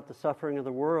concerned about the suffering of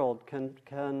the world,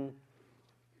 can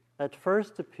at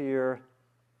first appear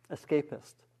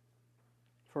escapist.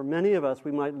 For many of us,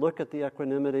 we might look at the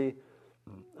equanimity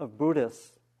of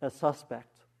Buddhists as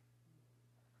suspect.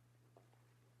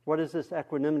 What is this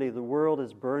equanimity? The world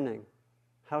is burning.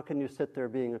 How can you sit there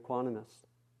being equanimous?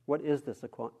 What is this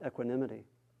equanimity?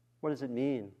 What does it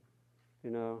mean?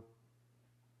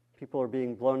 People are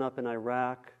being blown up in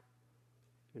Iraq.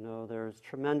 There's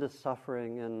tremendous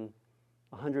suffering in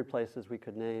 100 places we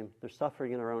could name. There's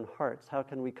suffering in our own hearts. How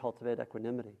can we cultivate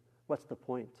equanimity? What's the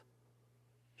point?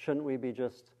 Shouldn't we be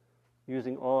just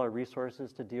using all our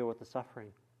resources to deal with the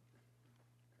suffering?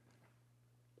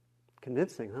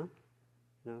 Convincing, huh?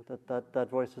 That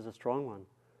voice is a strong one.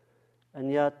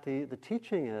 And yet the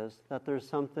teaching is that there's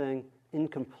something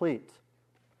incomplete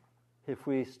if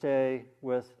we stay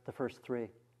with the first three.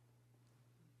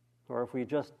 Or if we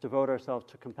just devote ourselves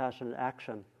to compassionate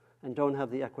action and don't have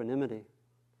the equanimity,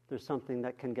 there's something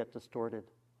that can get distorted.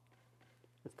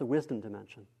 It's the wisdom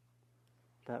dimension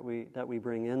that we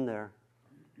bring in there.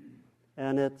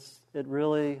 And it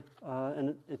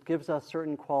gives us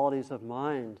certain qualities of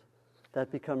mind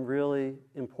that become really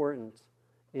important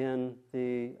in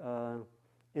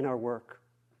our work.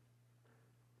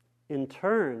 In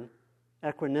turn,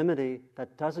 equanimity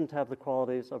that doesn't have the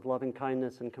qualities of loving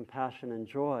kindness and compassion and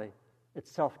joy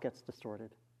itself gets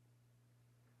distorted.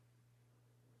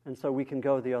 And so we can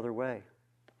go the other way.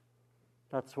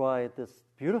 That's why this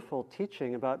beautiful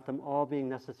teaching about them all being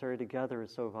necessary together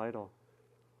is so vital.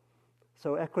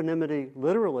 So equanimity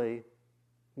literally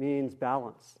means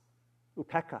balance.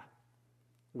 Upekkha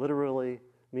literally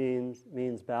means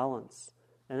balance.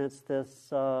 And it's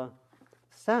this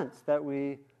sense that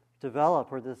we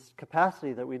develop, or this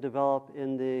capacity that we develop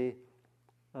in the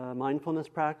mindfulness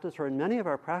practice, or in many of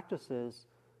our practices,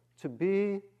 to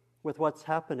be with what's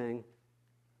happening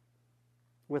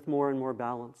with more and more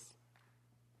balance.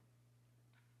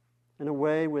 In a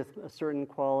way, with a certain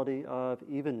quality of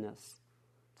evenness.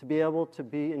 To be able to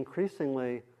be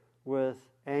increasingly with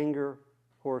anger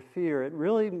or fear,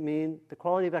 the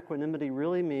quality of equanimity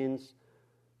really means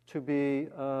to be,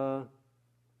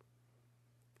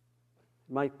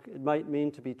 it might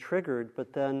mean to be triggered,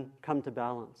 but then come to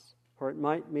balance. Or it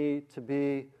might mean to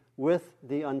be with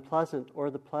the unpleasant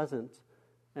or the pleasant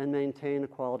and maintain a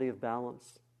quality of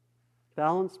balance.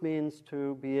 Balance means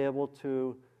to be able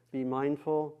to be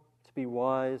mindful, to be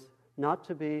wise, not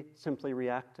to be simply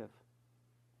reactive.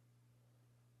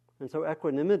 And so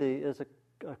equanimity is a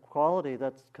quality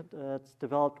that's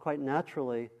developed quite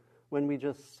naturally when we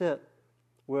just sit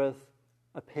with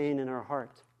a pain in our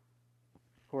heart,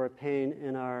 or a pain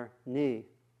in our knee,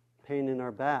 pain in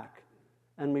our back,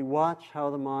 and we watch how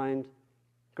the mind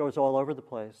goes all over the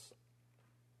place.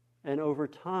 And over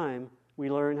time,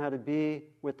 we learn how to be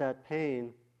with that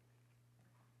pain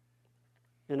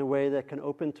in a way that can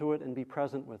open to it and be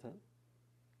present with it,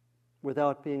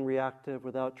 without being reactive,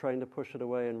 without trying to push it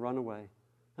away and run away.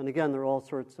 And again, there are all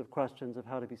sorts of questions of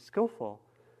how to be skillful,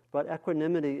 but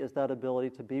equanimity is that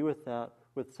ability to be with that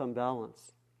with some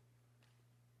balance.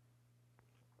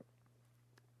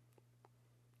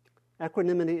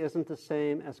 Equanimity isn't the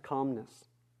same as calmness.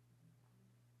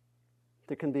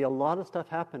 There can be a lot of stuff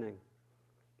happening,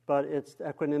 but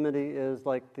equanimity is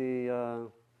like the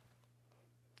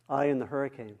eye in the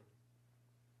hurricane.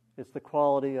 It's the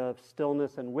quality of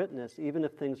stillness and witness, even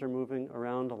if things are moving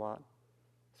around a lot.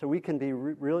 So we can be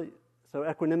so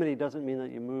equanimity doesn't mean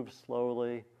that you move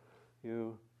slowly,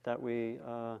 that we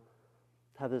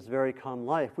have this very calm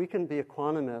life. We can be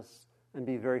equanimous and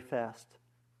be very fast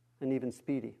and even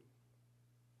speedy,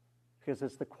 because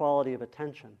it's the quality of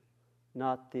attention,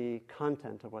 not the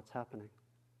content of what's happening.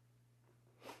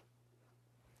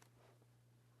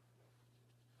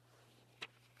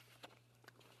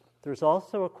 There's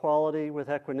also a quality with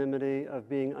equanimity of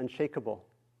being unshakable,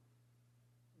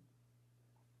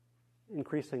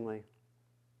 increasingly.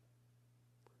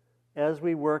 As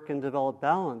we work and develop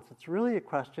balance, it's really a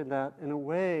question that, in a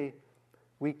way,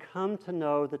 we come to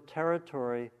know the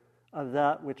territory of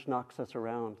that which knocks us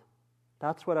around.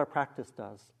 That's what our practice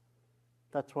does.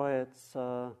 That's why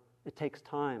it takes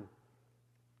time.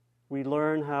 We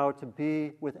learn how to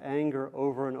be with anger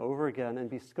over and over again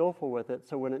and be skillful with it,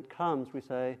 so when it comes, we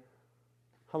say,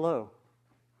 hello,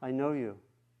 I know you,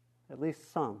 at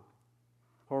least some.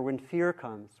 Or when fear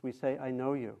comes, we say, I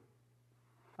know you.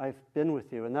 I've been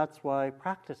with you. And that's why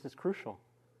practice is crucial,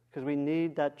 because we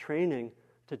need that training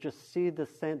to just see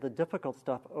the difficult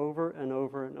stuff over and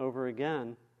over and over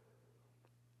again.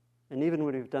 And even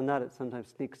when we've done that, it sometimes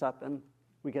sneaks up and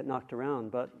we get knocked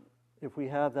around. But if we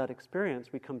have that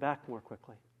experience, we come back more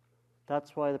quickly.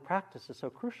 That's why the practice is so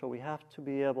crucial. We have to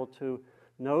be able to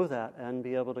know that and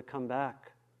be able to come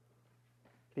back.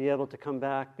 Be able to come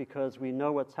back because we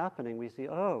know what's happening. We see,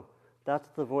 oh, that's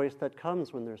the voice that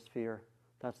comes when there's fear.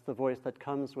 That's the voice that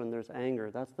comes when there's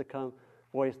anger. That's the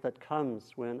voice that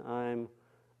comes when I'm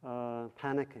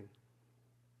panicking.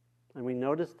 And we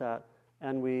notice that,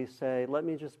 and we say, let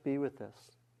me just be with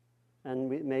this. And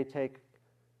it may take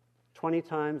 20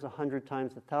 times, 100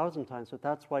 times, 1,000 times, but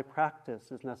that's why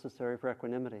practice is necessary for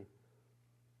equanimity.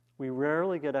 We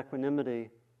rarely get equanimity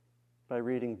by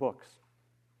reading books.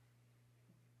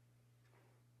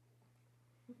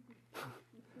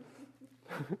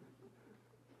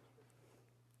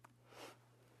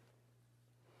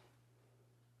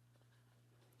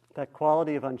 That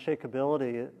quality of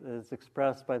unshakability is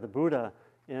expressed by the Buddha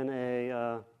in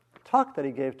a talk that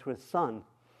he gave to his son.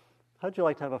 How'd you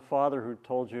like to have a father who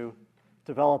told you,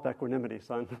 develop equanimity,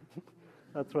 son?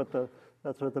 That's what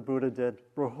the Buddha did.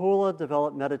 Rahula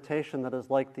developed meditation that is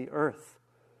like the earth.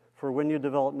 For when you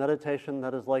develop meditation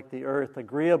that is like the earth,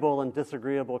 agreeable and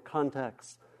disagreeable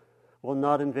contexts will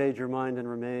not invade your mind and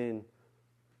remain.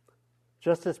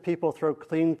 Just as people throw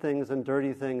clean things and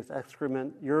dirty things,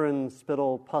 excrement, urine,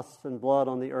 spittle, pus, and blood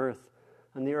on the earth,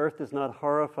 and the earth is not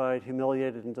horrified,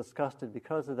 humiliated, and disgusted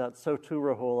because of that, so too,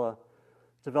 Rahula,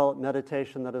 develop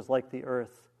meditation that is like the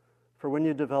earth. For when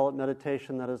you develop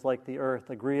meditation that is like the earth,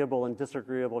 agreeable and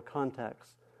disagreeable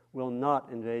contexts will not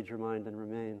invade your mind and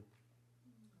remain.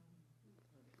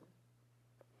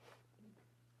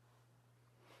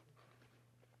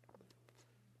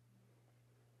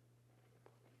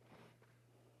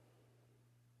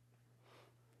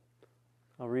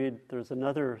 I'll read, there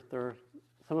are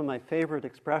some of my favorite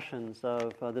expressions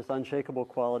of this unshakable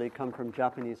quality come from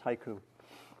Japanese haiku.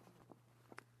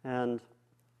 And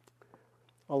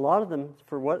a lot of them,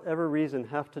 for whatever reason,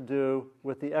 have to do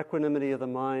with the equanimity of the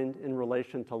mind in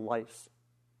relation to lice.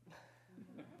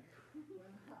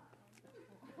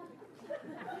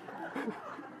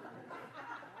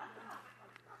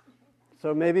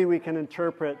 So maybe we can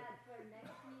interpret...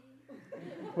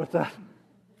 What's that?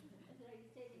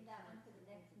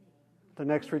 The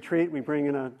next retreat, we bring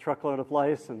in a truckload of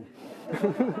lice. And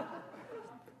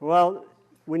well,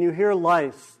 when you hear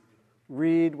lice,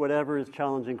 read whatever is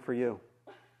challenging for you.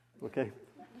 Okay?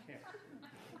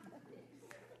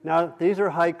 Now, these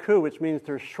are haiku, which means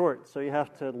they're short, so you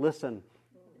have to listen,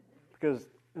 because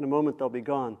in a moment they'll be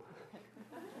gone.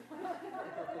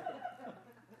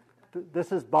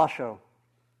 This is basho.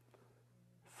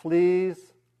 Fleas,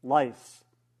 lice.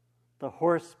 The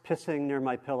horse pissing near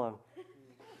my pillow.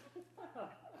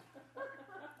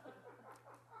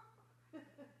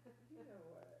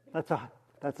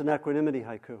 That's an equanimity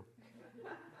haiku.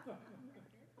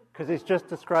 Because he's just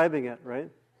describing it, right?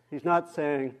 He's not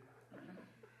saying,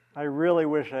 I really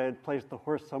wish I had placed the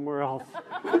horse somewhere else.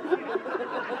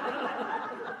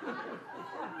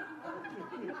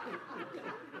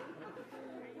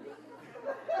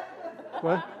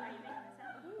 What?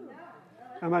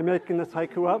 Am I making this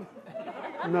haiku up?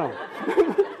 No.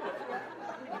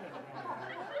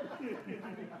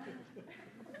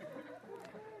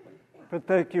 But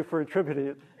thank you for attributing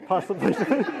it, possibly.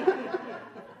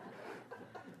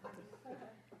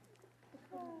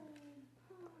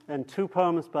 And two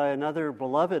poems by another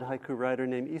beloved haiku writer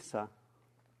named Issa.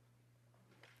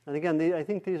 And again, I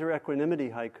think these are equanimity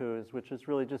haikus, which is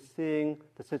really just seeing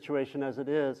the situation as it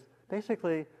is,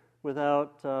 basically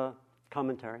without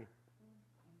commentary.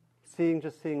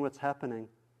 Just seeing what's happening.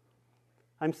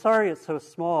 I'm sorry it's so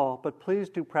small, but please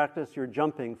do practice your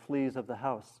jumping, fleas of the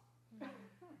house.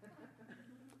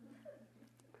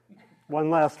 One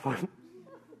last one.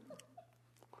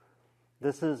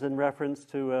 This is in reference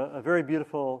to a very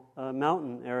beautiful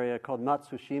mountain area called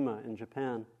Matsushima in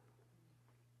Japan.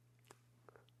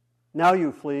 Now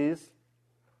you fleas.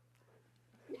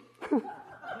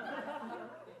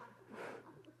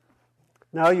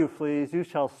 Now you fleas, you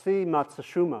shall see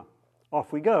Matsushima.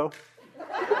 Off we go.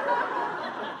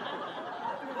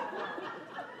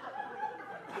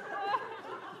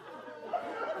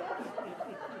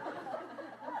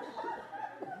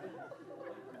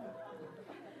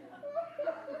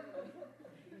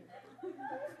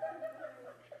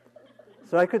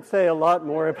 So I could say a lot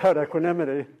more about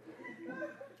equanimity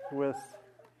with,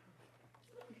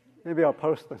 maybe I'll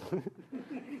post them.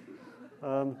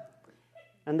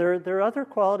 And there are other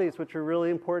qualities which are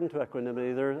really important to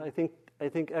equanimity. I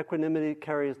think equanimity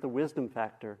carries the wisdom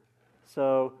factor.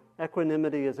 So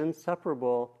equanimity is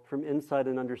inseparable from insight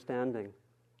and understanding.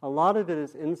 A lot of it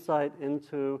is insight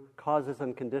into causes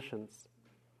and conditions.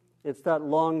 It's that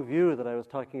long view that I was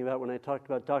talking about when I talked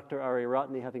about Dr.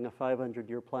 Ariyaratne having a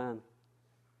 500-year plan.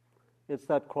 It's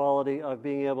that quality of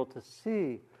being able to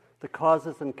see the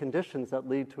causes and conditions that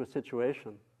lead to a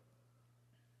situation.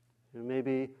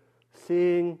 Maybe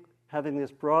having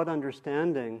this broad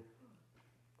understanding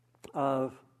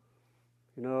of,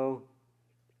 the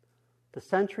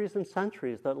centuries and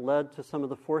centuries that led to some of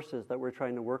the forces that we're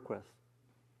trying to work with.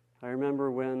 I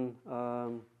remember when,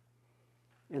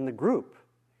 in the group,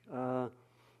 I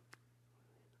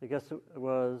guess it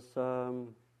was,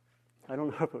 I don't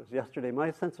know if it was yesterday.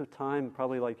 My sense of time,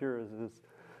 probably like yours,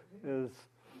 is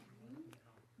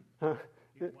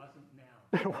it wasn't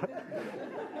now.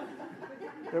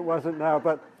 It wasn't now,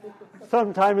 but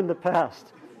sometime in the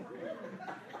past.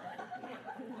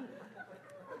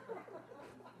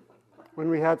 When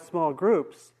we had small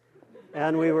groups,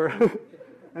 And we were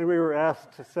and we were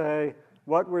asked to say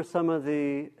what were some of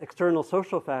the external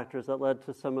social factors that led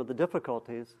to some of the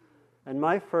difficulties. And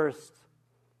my first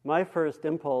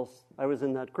impulse, I was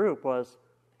in that group, was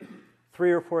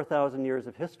 3,000 or 4,000 years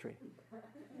of history,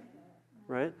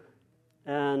 right?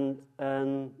 And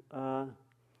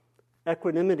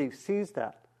equanimity sees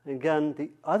that. Again,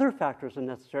 the other factors are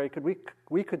necessary.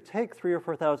 We could take 3,000 or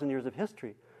 4,000 years of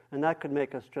history, and that could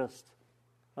make us just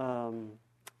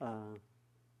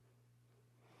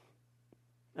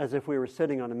as if we were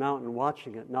sitting on a mountain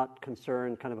watching it, not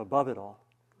concerned, kind of above it all,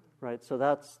 right? So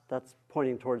that's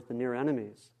pointing towards the near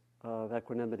enemies of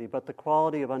equanimity. But the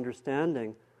quality of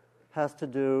understanding has to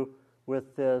do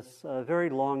with this very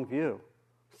long view,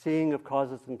 seeing of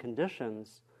causes and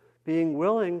conditions, being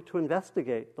willing to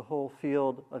investigate the whole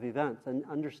field of events and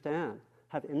understand,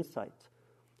 have insight.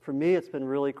 For me, it's been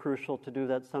really crucial to do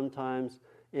that sometimes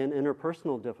in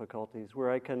interpersonal difficulties,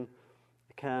 where I can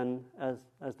as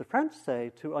the French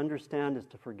say, to understand is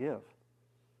to forgive.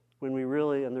 When we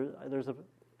really, and there's a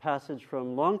passage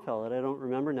from Longfellow that I don't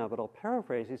remember now, but I'll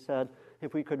paraphrase. He said,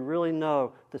 if we could really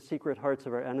know the secret hearts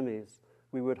of our enemies,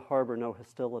 we would harbor no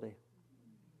hostility.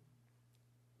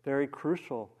 Very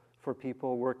crucial for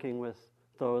people working with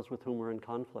those with whom we're in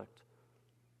conflict.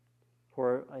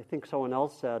 Or I think someone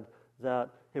else said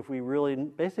that if we really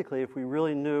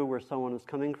knew where someone was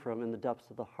coming from in the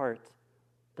depths of the heart,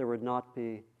 there would not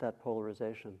be that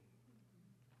polarization.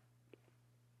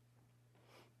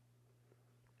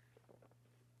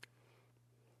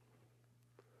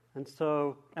 And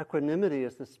so equanimity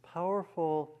is this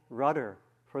powerful rudder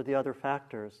for the other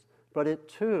factors, but it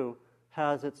too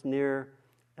has its near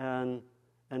and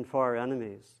far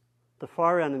enemies. The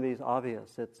far enemy is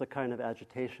obvious. It's a kind of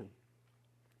agitation.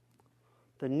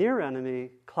 The near enemy,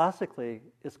 classically,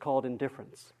 is called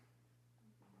indifference.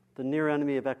 The near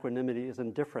enemy of equanimity is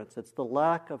indifference. It's the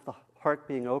lack of the heart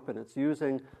being open. It's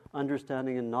using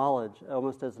understanding and knowledge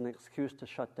almost as an excuse to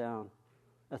shut down.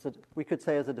 We could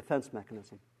say as a defense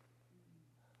mechanism.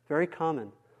 Very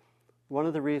common. One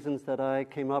of the reasons that I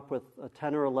came up with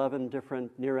 10 or 11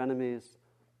 different near enemies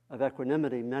of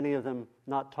equanimity, many of them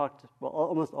not talked, well,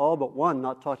 almost all but one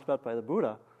not talked about by the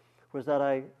Buddha, was that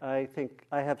I think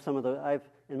I have I've,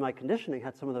 in my conditioning,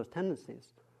 had some of those tendencies.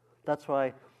 That's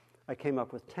why I came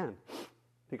up with 10,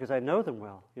 because I know them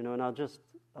well, and I'll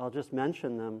just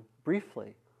mention them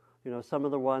briefly. Some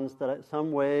of the ones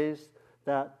some ways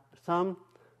that, some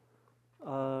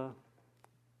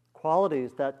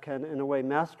qualities that can, in a way,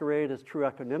 masquerade as true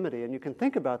equanimity. And you can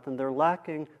think about them, they're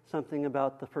lacking something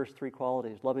about the first three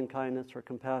qualities, loving kindness or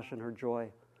compassion or joy.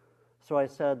 So I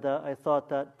said that I thought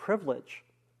that privilege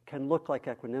can look like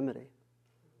equanimity.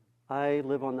 I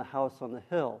live on the house on the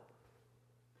hill.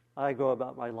 I go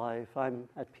about my life. I'm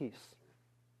at peace.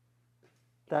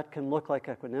 That can look like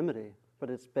equanimity, but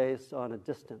it's based on a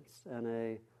distance and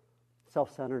a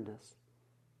self-centeredness.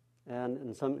 And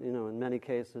in many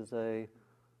cases, a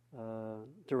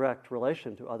direct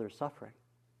relation to others' suffering.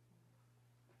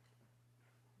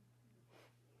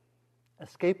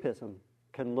 Escapism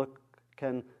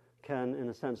can in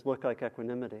a sense look like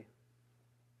equanimity.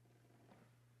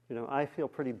 I feel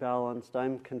pretty balanced,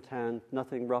 I'm content,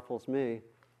 nothing ruffles me,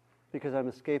 because I'm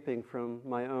escaping from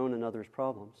my own and others'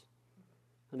 problems.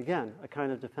 And again, a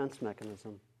kind of defense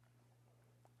mechanism.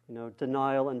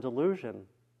 Denial and delusion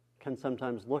can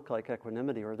sometimes look like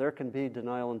equanimity, or there can be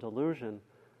denial and delusion,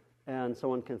 and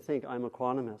someone can think, I'm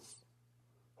equanimous,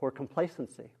 or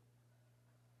complacency,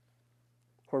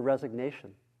 or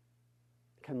resignation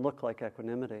can look like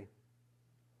equanimity.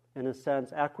 In a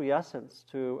sense, acquiescence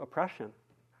to oppression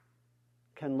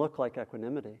can look like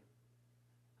equanimity.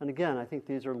 And again, I think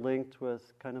these are linked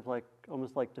with kind of like,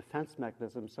 almost like defense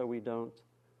mechanisms, so we don't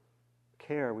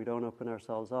care, we don't open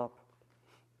ourselves up.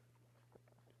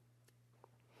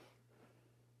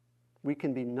 We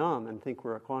can be numb and think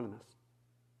we're equanimous.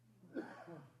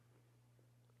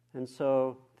 And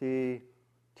so the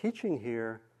teaching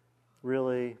here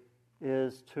really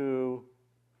is to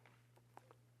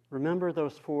remember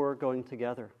those four going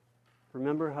together.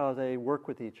 Remember how they work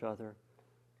with each other.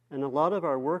 And a lot of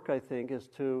our work, I think, is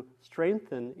to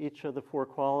strengthen each of the four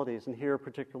qualities. And here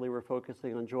particularly we're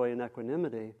focusing on joy and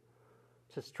equanimity,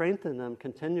 to strengthen them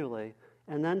continually,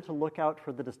 and then to look out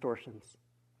for the distortions.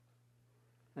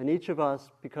 And each of us,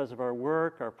 because of our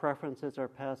work, our preferences, our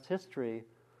past history,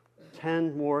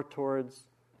 tend more towards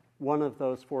one of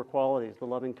those four qualities, the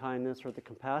loving kindness or the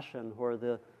compassion or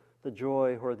the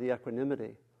joy or the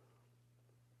equanimity.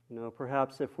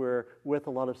 Perhaps if we're with a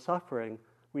lot of suffering,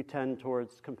 we tend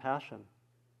towards compassion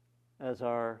as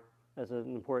an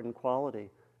important quality.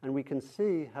 And we can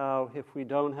see how if we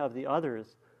don't have the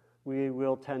others, we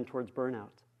will tend towards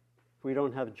burnout. If we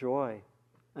don't have joy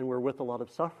and we're with a lot of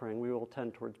suffering, we will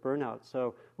tend towards burnout.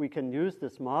 So we can use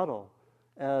this model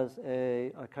as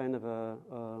a kind of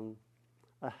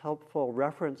a helpful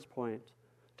reference point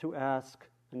to ask,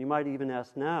 and you might even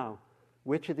ask now,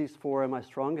 which of these four am I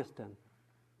strongest in?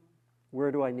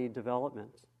 Where do I need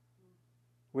development?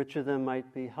 Which of them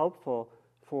might be helpful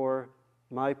for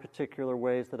my particular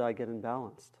ways that I get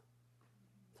imbalanced?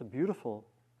 It's a beautiful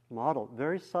model,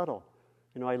 very subtle.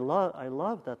 I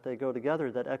love that they go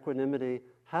together, that equanimity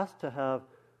has to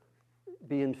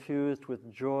be infused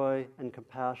with joy and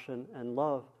compassion and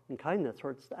love and kindness,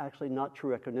 or it's actually not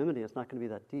true equanimity. It's not going to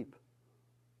be that deep.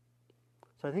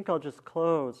 So I think I'll just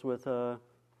close with a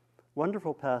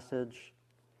wonderful passage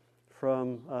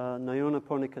from Nyona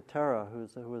Ponikatera,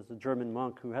 who was a German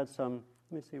monk who had some,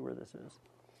 let me see where this is.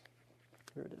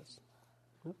 Here it is.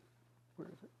 Where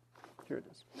is it? Here it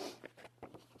is.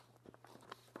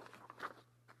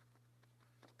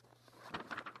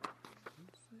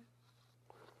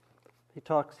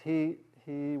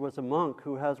 He was a monk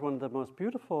who has one of the most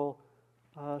beautiful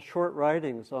short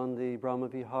writings on the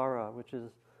Brahmavihara,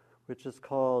 which is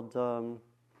called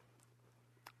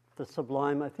the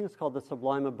Sublime. I think it's called the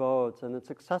Sublime Abodes, and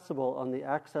it's accessible on the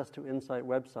Access to Insight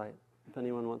website. If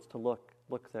anyone wants to look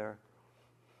there.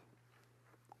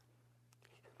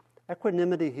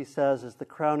 Equanimity, he says, is the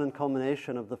crown and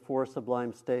culmination of the four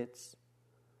sublime states.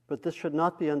 But this should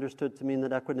not be understood to mean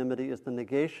that equanimity is the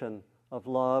negation of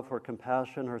love or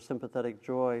compassion or sympathetic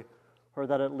joy, or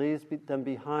that it leaves them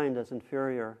behind as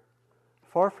inferior.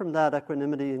 Far from that,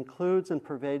 equanimity includes and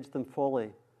pervades them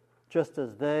fully, just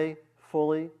as they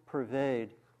fully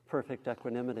pervade perfect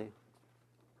equanimity.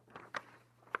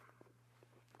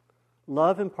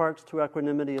 Love imparts to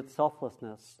equanimity its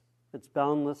selflessness, its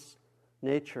boundless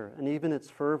nature, and even its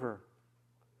fervor.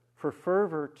 For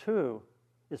fervor, too,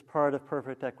 is part of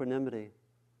perfect equanimity,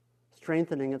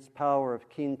 strengthening its power of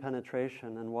keen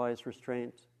penetration and wise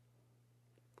restraint.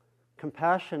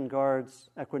 Compassion guards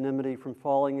equanimity from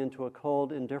falling into a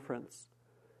cold indifference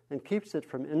and keeps it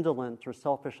from indolent or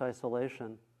selfish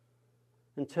isolation.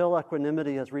 Until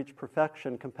equanimity has reached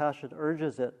perfection, compassion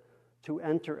urges it to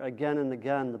enter again and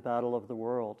again the battle of the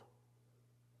world.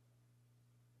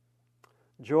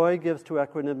 Joy gives to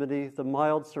equanimity the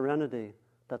mild serenity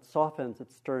that softens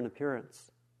its stern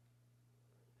appearance.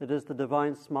 It is the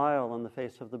divine smile on the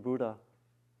face of the Buddha,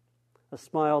 a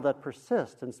smile that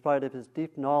persists in spite of his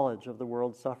deep knowledge of the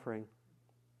world's suffering.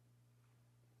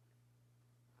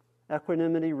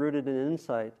 Equanimity rooted in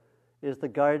insight is the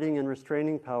guiding and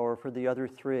restraining power for the other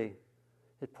three.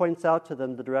 It points out to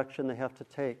them the direction they have to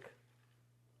take.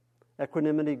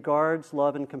 Equanimity guards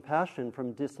love and compassion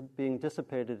from being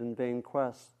dissipated in vain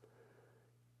quests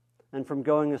and from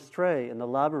going astray in the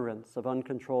labyrinths of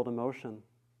uncontrolled emotion.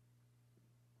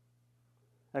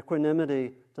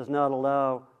 Equanimity does not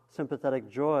allow sympathetic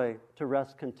joy to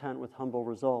rest content with humble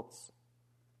results.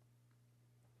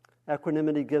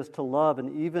 Equanimity gives to love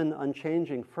an even,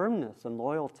 unchanging firmness and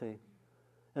loyalty,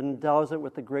 and endows it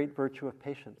with the great virtue of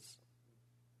patience.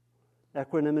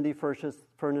 Equanimity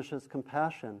furnishes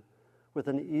compassion with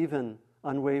an even,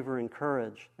 unwavering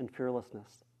courage and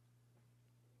fearlessness,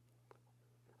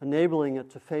 enabling it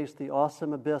to face the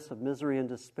awesome abyss of misery and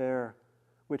despair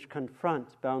which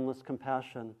confront boundless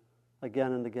compassion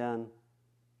again and again.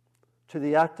 To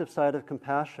the active side of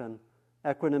compassion,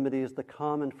 equanimity is the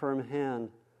calm and firm hand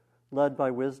led by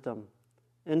wisdom,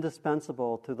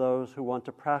 indispensable to those who want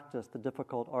to practice the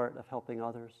difficult art of helping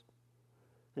others.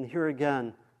 And here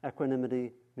again,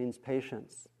 equanimity means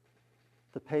patience,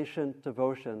 the patient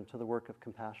devotion to the work of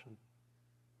compassion.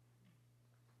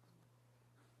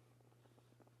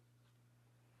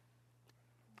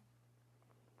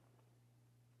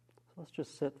 So let's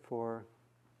just sit for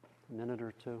a minute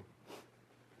or two.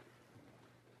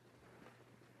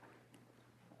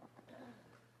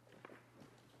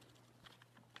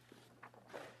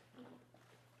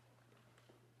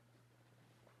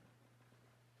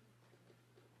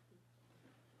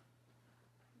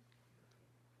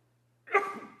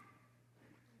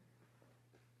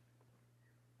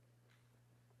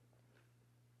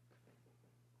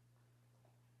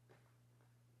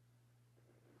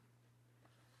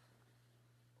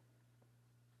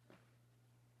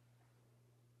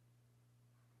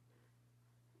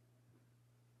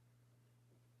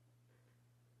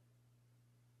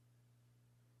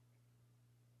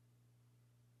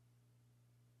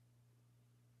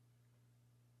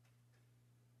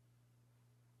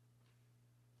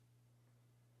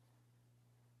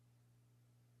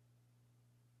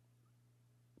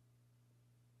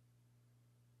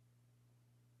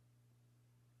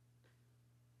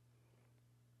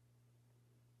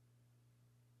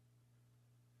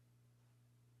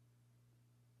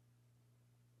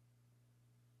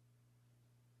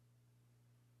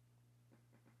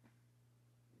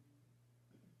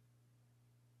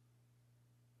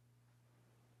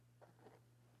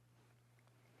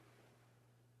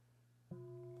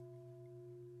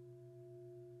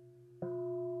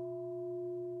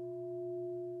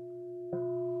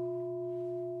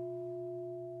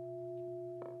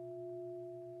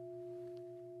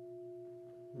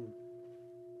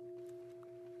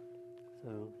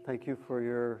 thank you for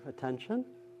your attention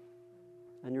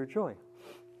and your joy.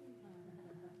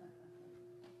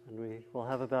 And we will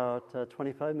have about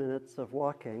 25 minutes of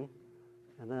walking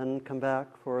and then come back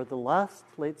for the last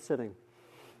late sitting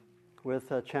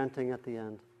with chanting at the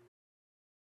end.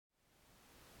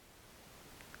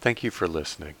 Thank you for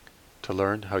listening. To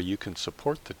learn how you can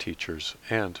support the teachers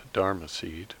and Dharma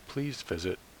Seed, please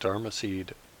visit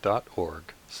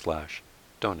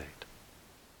dharmaseed.org/donate.